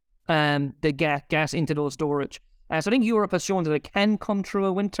gas into those storage. So I think Europe has shown that it can come through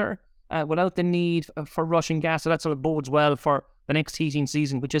a winter without the need for Russian gas. So that sort of bodes well for the next heating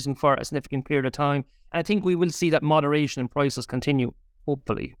season, which isn't for a significant period of time. And I think we will see that moderation in prices continue,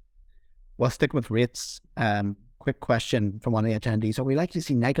 hopefully. Well, sticking with rates, quick question from one of the attendees. Are we likely to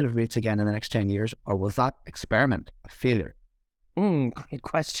see negative rates again in the next 10 years, or was that experiment a failure? Great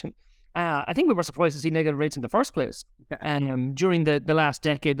question. I think we were surprised to see negative rates in the first place. And during the last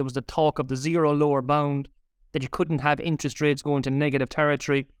decade, there was the talk of the zero lower bound, that you couldn't have interest rates go into negative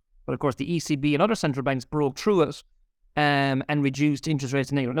territory. But of course, the ECB and other central banks broke through it and reduced interest rates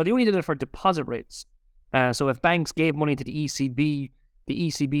to negative. Now, they only did it for deposit rates. So if banks gave money to the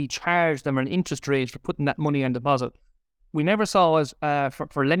ECB charged them an interest rate for putting that money on deposit. We never saw as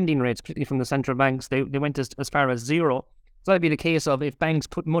for lending rates, particularly from the central banks, they went as far as zero. So that'd be the case of if banks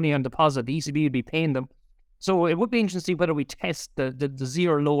put money on deposit, the ECB would be paying them. So it would be interesting to see whether we test the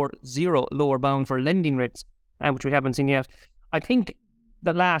zero lower bound for lending rates, which we haven't seen yet. I think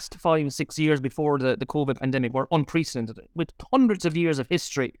the last 5 6 years before the COVID pandemic were unprecedented. With hundreds of years of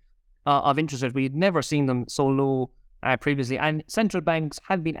history of interest rates, we had never seen them so low previously. And central banks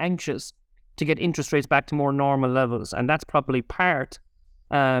have been anxious to get interest rates back to more normal levels. And that's probably part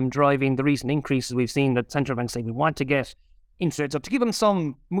driving the recent increases we've seen, that central banks say we want to get interest rates up to give them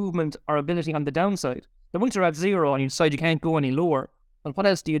some movement or ability on the downside. Then once you're at zero and you decide you can't go any lower, well, what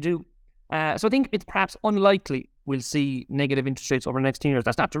else do you do? So I think it's perhaps unlikely we'll see negative interest rates over the next 10 years.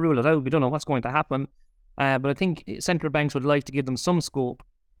 That's not to rule it out. We don't know what's going to happen. But I think central banks would like to give them some scope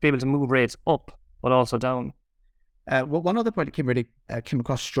to be able to move rates up, but also down. Well, one other point that came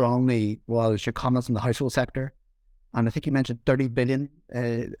across strongly was your comments on the household sector. And I think you mentioned 30 billion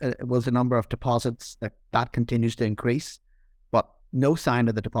was the number of deposits that continues to increase, but no sign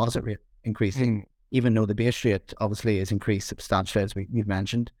of the deposit rate increasing, even though the base rate obviously is increased substantially, as we've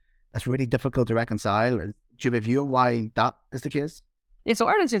mentioned. That's really difficult to reconcile. Do you have a view on why that is the case? Yeah, so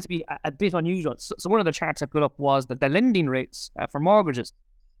Ireland seems to be a bit unusual. So one of the charts I put up was that the lending rates for mortgages,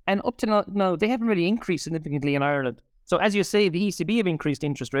 and up to now, they haven't really increased significantly in Ireland. So as you say, the ECB have increased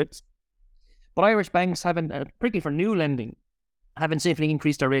interest rates, but Irish banks haven't, particularly for new lending, haven't safely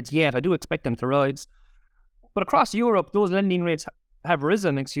increased their rates yet. I do expect them to rise. But across Europe, those lending rates have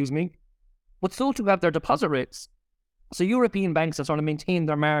risen, but so too have their deposit rates. So European banks have sort of maintained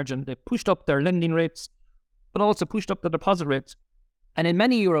their margin. They've pushed up their lending rates, but also pushed up the deposit rates. And in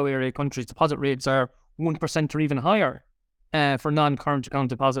many Euro area countries, deposit rates are 1% or even higher for non-current account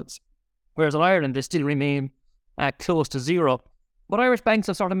deposits. Whereas in Ireland, they still remain close to zero. But Irish banks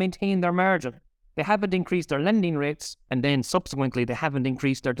have sort of maintained their margin. They haven't increased their lending rates, and then subsequently they haven't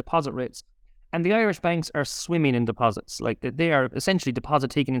increased their deposit rates. And the Irish banks are swimming in deposits. Like, they are essentially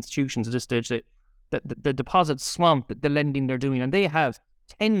deposit-taking institutions at this stage. The deposits swamp the lending they're doing, and they have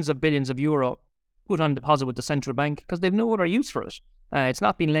tens of billions of euro put on deposit with the central bank because they've no other use for it. It's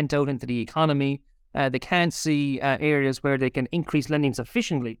not being lent out into the economy. They can't see areas where they can increase lending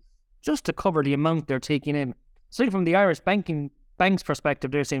sufficiently just to cover the amount they're taking in. So from the Irish bank's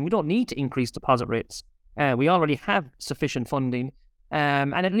perspective, they're saying we don't need to increase deposit rates. We already have sufficient funding.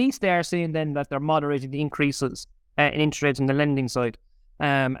 And at least they are saying then that they're moderating the increases in interest rates on the lending side.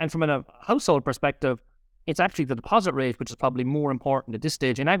 And from a household perspective, it's actually the deposit rate which is probably more important at this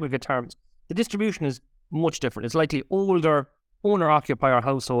stage in aggregate terms. The distribution is much different. It's likely older owner-occupier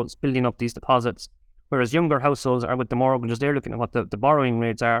households building up these deposits, whereas younger households are with the mortgages. They're looking at what the borrowing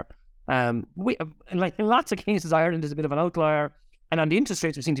rates are. Like in lots of cases, Ireland is a bit of an outlier, and on the interest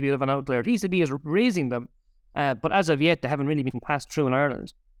rates, we seem to be a bit of an outlier. The ECB is raising them, but as of yet, they haven't really been passed through in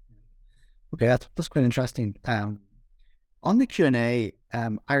Ireland. Okay, that's quite interesting. On the Q&A,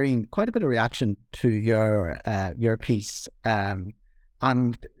 Irene, quite a bit of reaction to your piece, and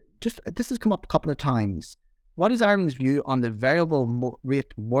just this has come up a couple of times. What is Ireland's view on the variable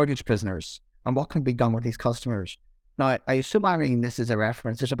rate mortgage prisoners and what can be done with these customers? Now, I assume, Irene, this is a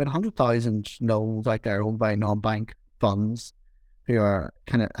reference. There's about 100,000 loans out there owned by non-bank funds who are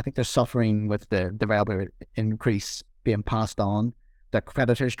I think they're suffering with the variable rate increase being passed on. Their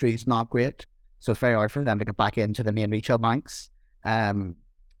credit history is not great, so it's very hard for them to get back into the main retail banks. I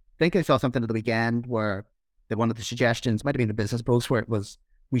think I saw something at the weekend where one of the suggestions might have been the business post where it was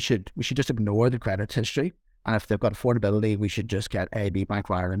we should just ignore the credit history, and if they've got affordability, we should just get AB, Bank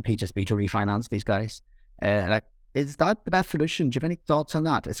of Ireland, PHSB to refinance these guys. Is that the best solution? Do you have any thoughts on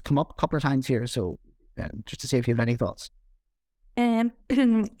that? It's come up a couple of times here, so just to see if you have any thoughts.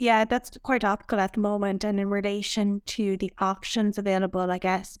 Yeah, that's quite topical at the moment. And in relation to the options available, I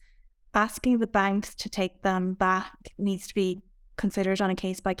guess asking the banks to take them back needs to be considered on a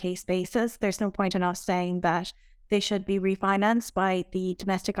case-by-case basis. There's no point in us saying that they should be refinanced by the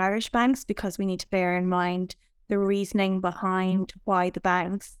domestic Irish banks, because we need to bear in mind the reasoning behind why the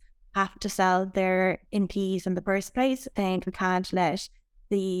banks have to sell their NPEs in the first place, and we can't let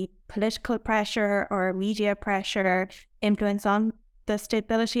the political pressure or media pressure influence on the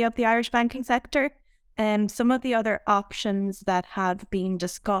stability of the Irish banking sector. Some of the other options that have been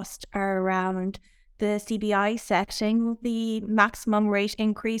discussed are around the CBI setting the maximum rate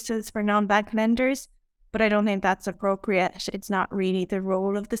increases for non-bank lenders, but I don't think that's appropriate. It's not really the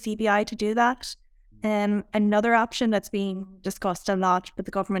role of the CBI to do that. Another option that's being discussed a lot, but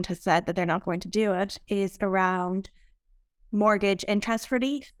the government has said that they're not going to do it, is around mortgage interest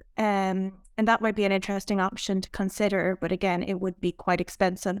relief. And that might be an interesting option to consider, but again, it would be quite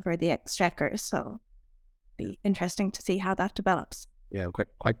expensive for the exchequer, so it'd be interesting to see how that develops. Yeah,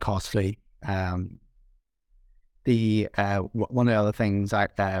 quite costly. One of the other things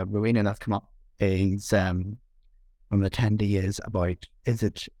that Rowena that's come up is from the attendee is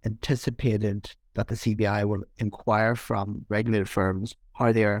it anticipated that the CBI will inquire from regulated firms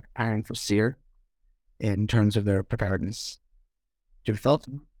how they are preparing for SEER in terms of their preparedness? Do you have thoughts?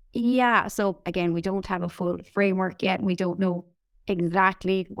 Yeah, so again, we don't have a full framework yet. We don't know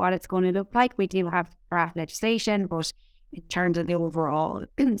exactly what it's going to look like. We do have draft legislation, but in terms of the overall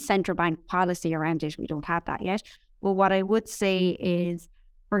central bank policy around it, we don't have that yet. But what I would say is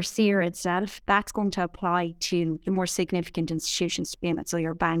for SEER itself, that's going to apply to the more significant institutions to payment. So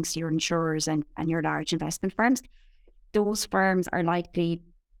your banks, your insurers, and your large investment firms. Those firms are likely,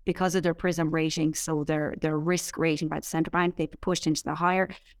 because of their PRISM rating, so their risk rating by the central bank, they've pushed into the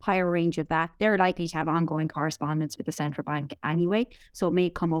higher range of that. They're likely to have ongoing correspondence with the central bank anyway. So it may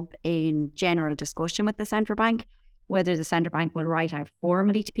come up in general discussion with the central bank, whether the central bank will write out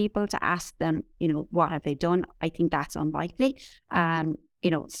formally to people to ask them, what have they done? I think that's unlikely.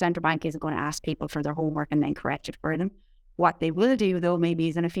 The central bank isn't going to ask people for their homework and then correct it for them. What they will do, though, maybe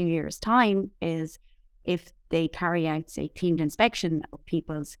is in a few years' time, is if they carry out, say, themed inspection of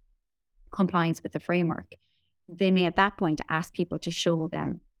people's compliance with the framework, they may at that point ask people to show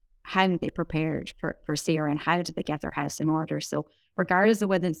them how they prepared for SEER and how did they get their house in order. So regardless of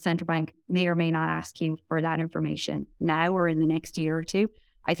whether the central bank may or may not ask you for that information now or in the next year or two,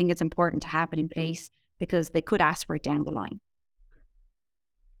 I think it's important to have it in place because they could ask for it down the line.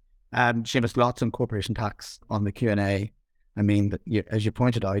 Seamus, lots on corporation tax on the Q&A. I mean, as you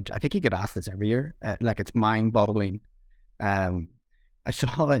pointed out, I think you get asked this every year. It's mind-boggling. I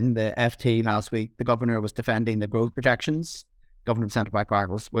saw in the FT last week, the governor was defending the growth projections. Governor of Central Bank of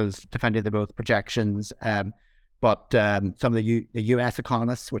Ireland was defending the growth projections. But some of the US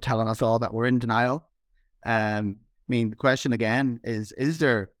economists were telling us all that we're in denial. The question again is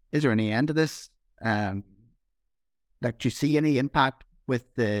there any end to this? Do you see any impact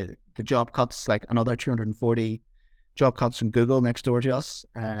with the job cuts, like another 240 job cuts from Google next door to us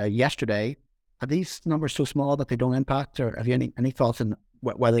yesterday? Are these numbers so small that they don't impact, or have you any thoughts on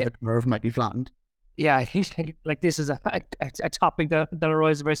whether the curve might be flattened? Yeah, I think this is a topic that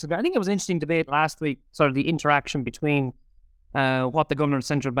arises very soon. I think it was an interesting debate last week, sort of the interaction between what the governor of the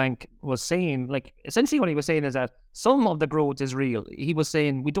central bank was saying. Essentially what he was saying is that some of the growth is real. He was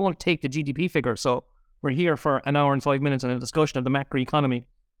saying we don't take the GDP figure, so we're here for an hour and 5 minutes on a discussion of the macroeconomy,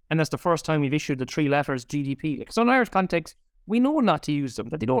 and that's the first time we've issued the three letters GDP. So in Irish context, we know not to use them,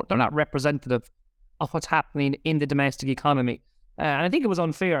 that they're not representative of what's happening in the domestic economy. And I think it was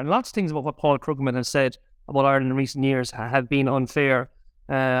unfair. And lots of things about what Paul Krugman has said about Ireland in recent years have been unfair.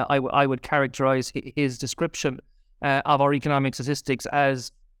 I would characterise his description of our economic statistics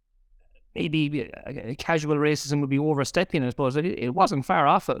as maybe casual racism would be overstepping, I suppose. It wasn't far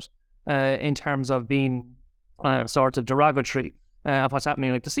off it in terms of being sort of derogatory of what's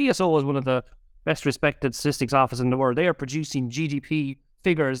happening. The CSO is one of the best respected statistics office in the world. They are producing GDP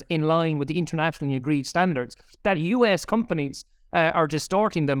figures in line with the internationally agreed standards. That US companies are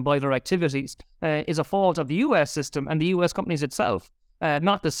distorting them by their activities is a fault of the US system and the US companies itself,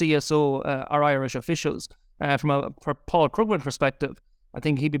 not the CSO or Irish officials. From Paul Krugman perspective, I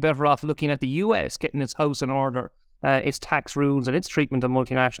think he'd be better off looking at the US getting its house in order, its tax rules and its treatment of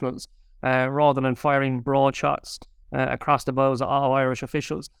multinationals, rather than firing broad shots across the bows of Irish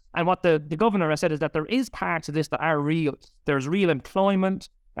officials. And what the governor has said is that there is parts of this that are real. There's real employment,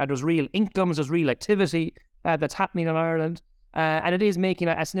 there's real incomes, there's real activity that's happening in Ireland, and it is making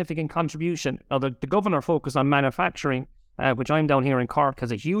a significant contribution. Now, the governor focused on manufacturing, which I'm down here in Cork,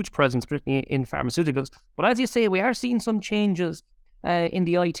 has a huge presence, particularly in pharmaceuticals. But as you say, we are seeing some changes in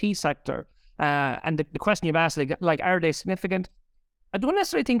the IT sector. And the question you've asked, like, are they significant? I don't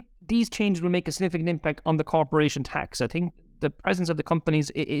necessarily think these changes will make a significant impact on the corporation tax. I think the presence of the companies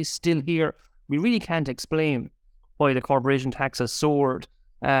is still here. We really can't explain why the corporation tax has soared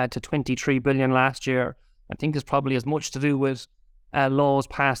to 23 billion last year. I think it's probably as much to do with laws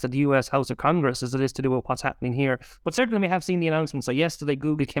passed at the US House of Congress as it is to do with what's happening here. But certainly we have seen the announcement. So yesterday,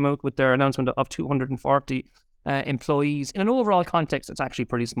 Google came out with their announcement of 240 employees. In an overall context, it's actually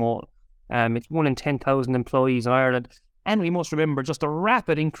pretty small. It's 1 in 10,000 employees in Ireland. And we must remember just the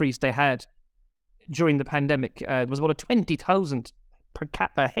rapid increase they had during the pandemic. It was about a 20,000 per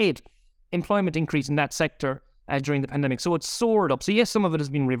capita head employment increase in that sector during the pandemic. So it's soared up. So yes, some of it has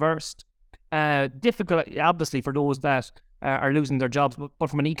been reversed. Difficult, obviously, for those that are losing their jobs. But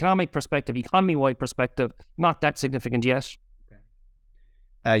from an economic perspective, economy-wide perspective, not that significant yet.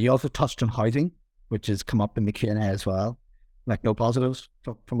 You also touched on housing, which has come up in the Q&A as well. Like, no positives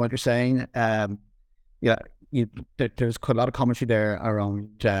from what you're saying. There's quite a lot of commentary there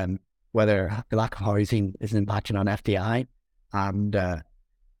around whether the lack of housing is impacting on FDI. And a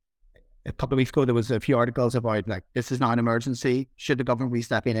couple of weeks ago, there was a few articles about, like, this is not an emergency. Should the government be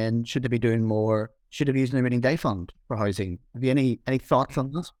stepping in? Should they be doing more? Should they be using the rainy day fund for housing? Have you any thoughts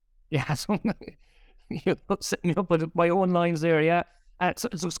on this? Yeah, so you're setting me up with my own lines there, yeah. So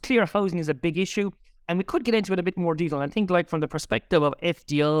it's clear housing is a big issue. And we could get into it a bit more detail. I think, like, from the perspective of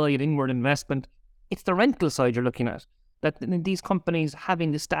FDI and inward investment, it's the rental side you're looking at. That these companies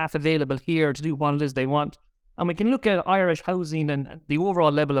having the staff available here to do what it is they want. And we can look at Irish housing and the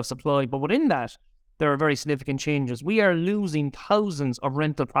overall level of supply, but within that, there are very significant changes. We are losing thousands of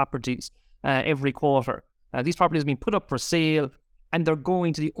rental properties every quarter. These properties are being put up for sale, and they're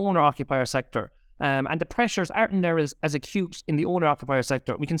going to the owner-occupier sector. And the pressures aren't there as acute in the owner-occupier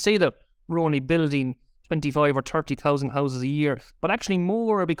sector. We can say that we're only building 25 or 30,000 houses a year, but actually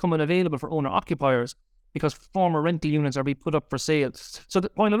more are becoming available for owner-occupiers because former rental units are being put up for sale. So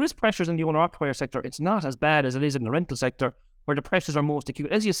while there is pressures in the owner-occupier sector, it's not as bad as it is in the rental sector, where the pressures are most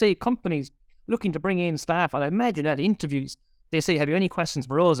acute. As you say, companies looking to bring in staff, and I imagine at interviews, they say, have you any questions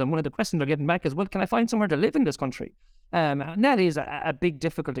for us? And one of the questions they're getting back is, well, can I find somewhere to live in this country? And that is a big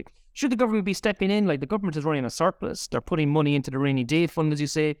difficulty. Should the government be stepping in? Like, the government is running a surplus. They're putting money into the rainy day fund, as you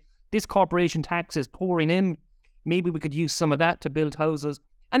say. This corporation tax is pouring in. Maybe we could use some of that to build houses.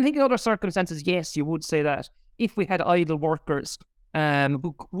 And I think in other circumstances, yes, you would say that if we had idle workers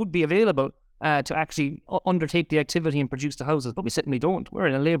who would be available to actually undertake the activity and produce the houses, but we certainly don't. We're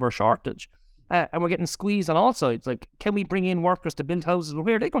in a labour shortage, and we're getting squeezed on all sides. Like, can we bring in workers to build houses? Well,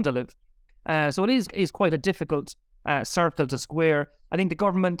 where are they going to live? So it is quite a difficult circle to square. I think the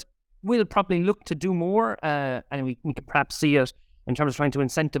government will probably look to do more, and we can perhaps see it in terms of trying to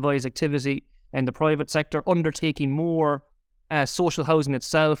incentivise activity in the private sector, undertaking more social housing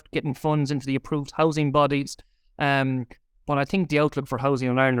itself, getting funds into the approved housing bodies. But I think the outlook for housing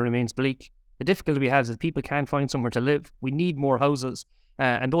in Ireland remains bleak. The difficulty we have is that people can't find somewhere to live. We need more houses,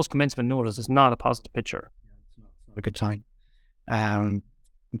 and those commencement notices is not a positive picture. It's not a good sign. I'm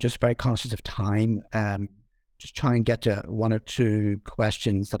just very conscious of time. Just try and get to one or two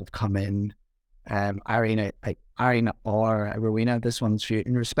questions that have come in. Irene or Rowena, this one's for you.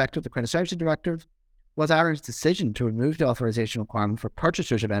 In respect of the Credit Services Directive, was Ireland's decision to remove the authorisation requirement for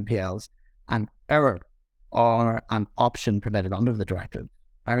purchasers of NPLs an error or an option permitted under the directive?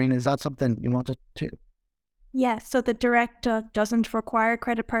 Irene, is that something you wanted to? Yes, so the directive doesn't require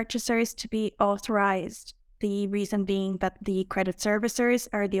credit purchasers to be authorised. The reason being that the credit servicers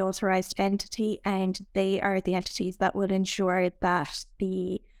are the authorised entity, and they are the entities that would ensure that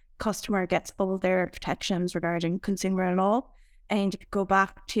the customer gets all their protections regarding consumer law. And if you go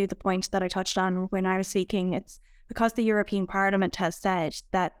back to the point that I touched on when I was speaking, it's because the European Parliament has said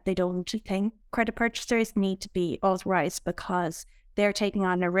that they don't think credit purchasers need to be authorised because they're taking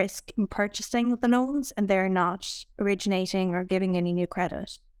on a risk in purchasing the loans and they're not originating or giving any new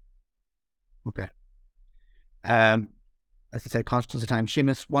credit. Okay. as I said, conscious of time.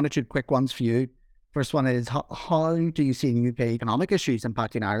 Seamus, one or two quick ones for you. First one is, how do you see UK economic issues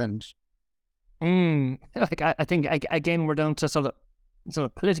impacting Ireland? I think, again, we're down to sort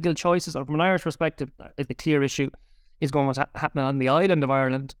of political choices. Or from an Irish perspective, the clear issue is going to happen on the island of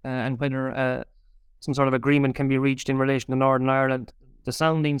Ireland, and whether some sort of agreement can be reached in relation to Northern Ireland. The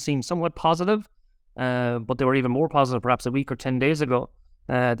sounding seems somewhat positive, but they were even more positive perhaps a week or 10 days ago,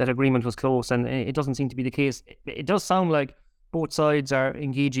 that agreement was close, and it doesn't seem to be the case. It does sound like both sides are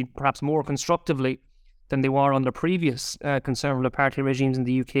engaging perhaps more constructively than they were under previous Conservative Party regimes in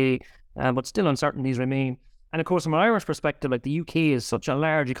the UK, but still uncertainties remain. And of course, from an Irish perspective, like, the UK is such a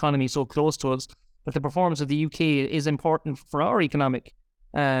large economy, so close to us, that the performance of the UK is important for our economic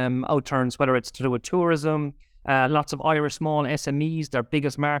outturns, whether it's to do with tourism. Lots of Irish small SMEs, their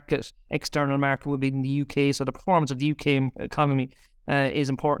biggest market, external market, would be in the UK. So the performance of the UK economy is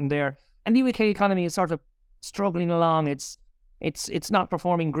important there. And the UK economy is sort of struggling along. It's not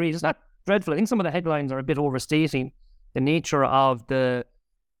performing great. It's not dreadful. I think some of the headlines are a bit overstating the nature of the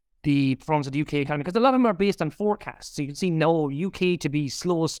performance of the UK economy, because a lot of them are based on forecasts. So you can see, no, UK to be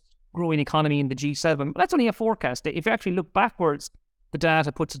slowest growing economy in the G7. But that's only a forecast. If you actually look backwards, the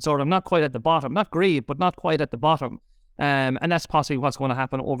data puts it sort of not quite at the bottom, not great, but not quite at the bottom. And that's possibly what's going to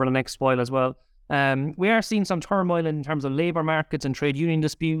happen over the next while as well. We are seeing some turmoil in terms of labour markets and trade union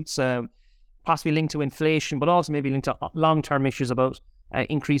disputes, possibly linked to inflation, but also maybe linked to long-term issues about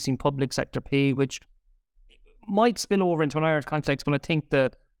increasing public sector pay, which might spill over into an Irish context. But I think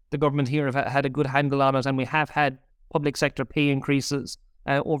that the government here have had a good handle on it, and we have had public sector pay increases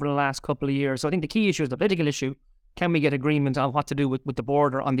over the last couple of years. So I think the key issue is the political issue. Can we get agreement on what to do with the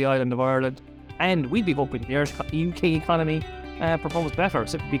border on the island of Ireland? And we'd be hoping the UK economy performs better,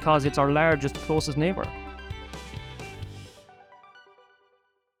 simply because it's our largest, closest neighbour.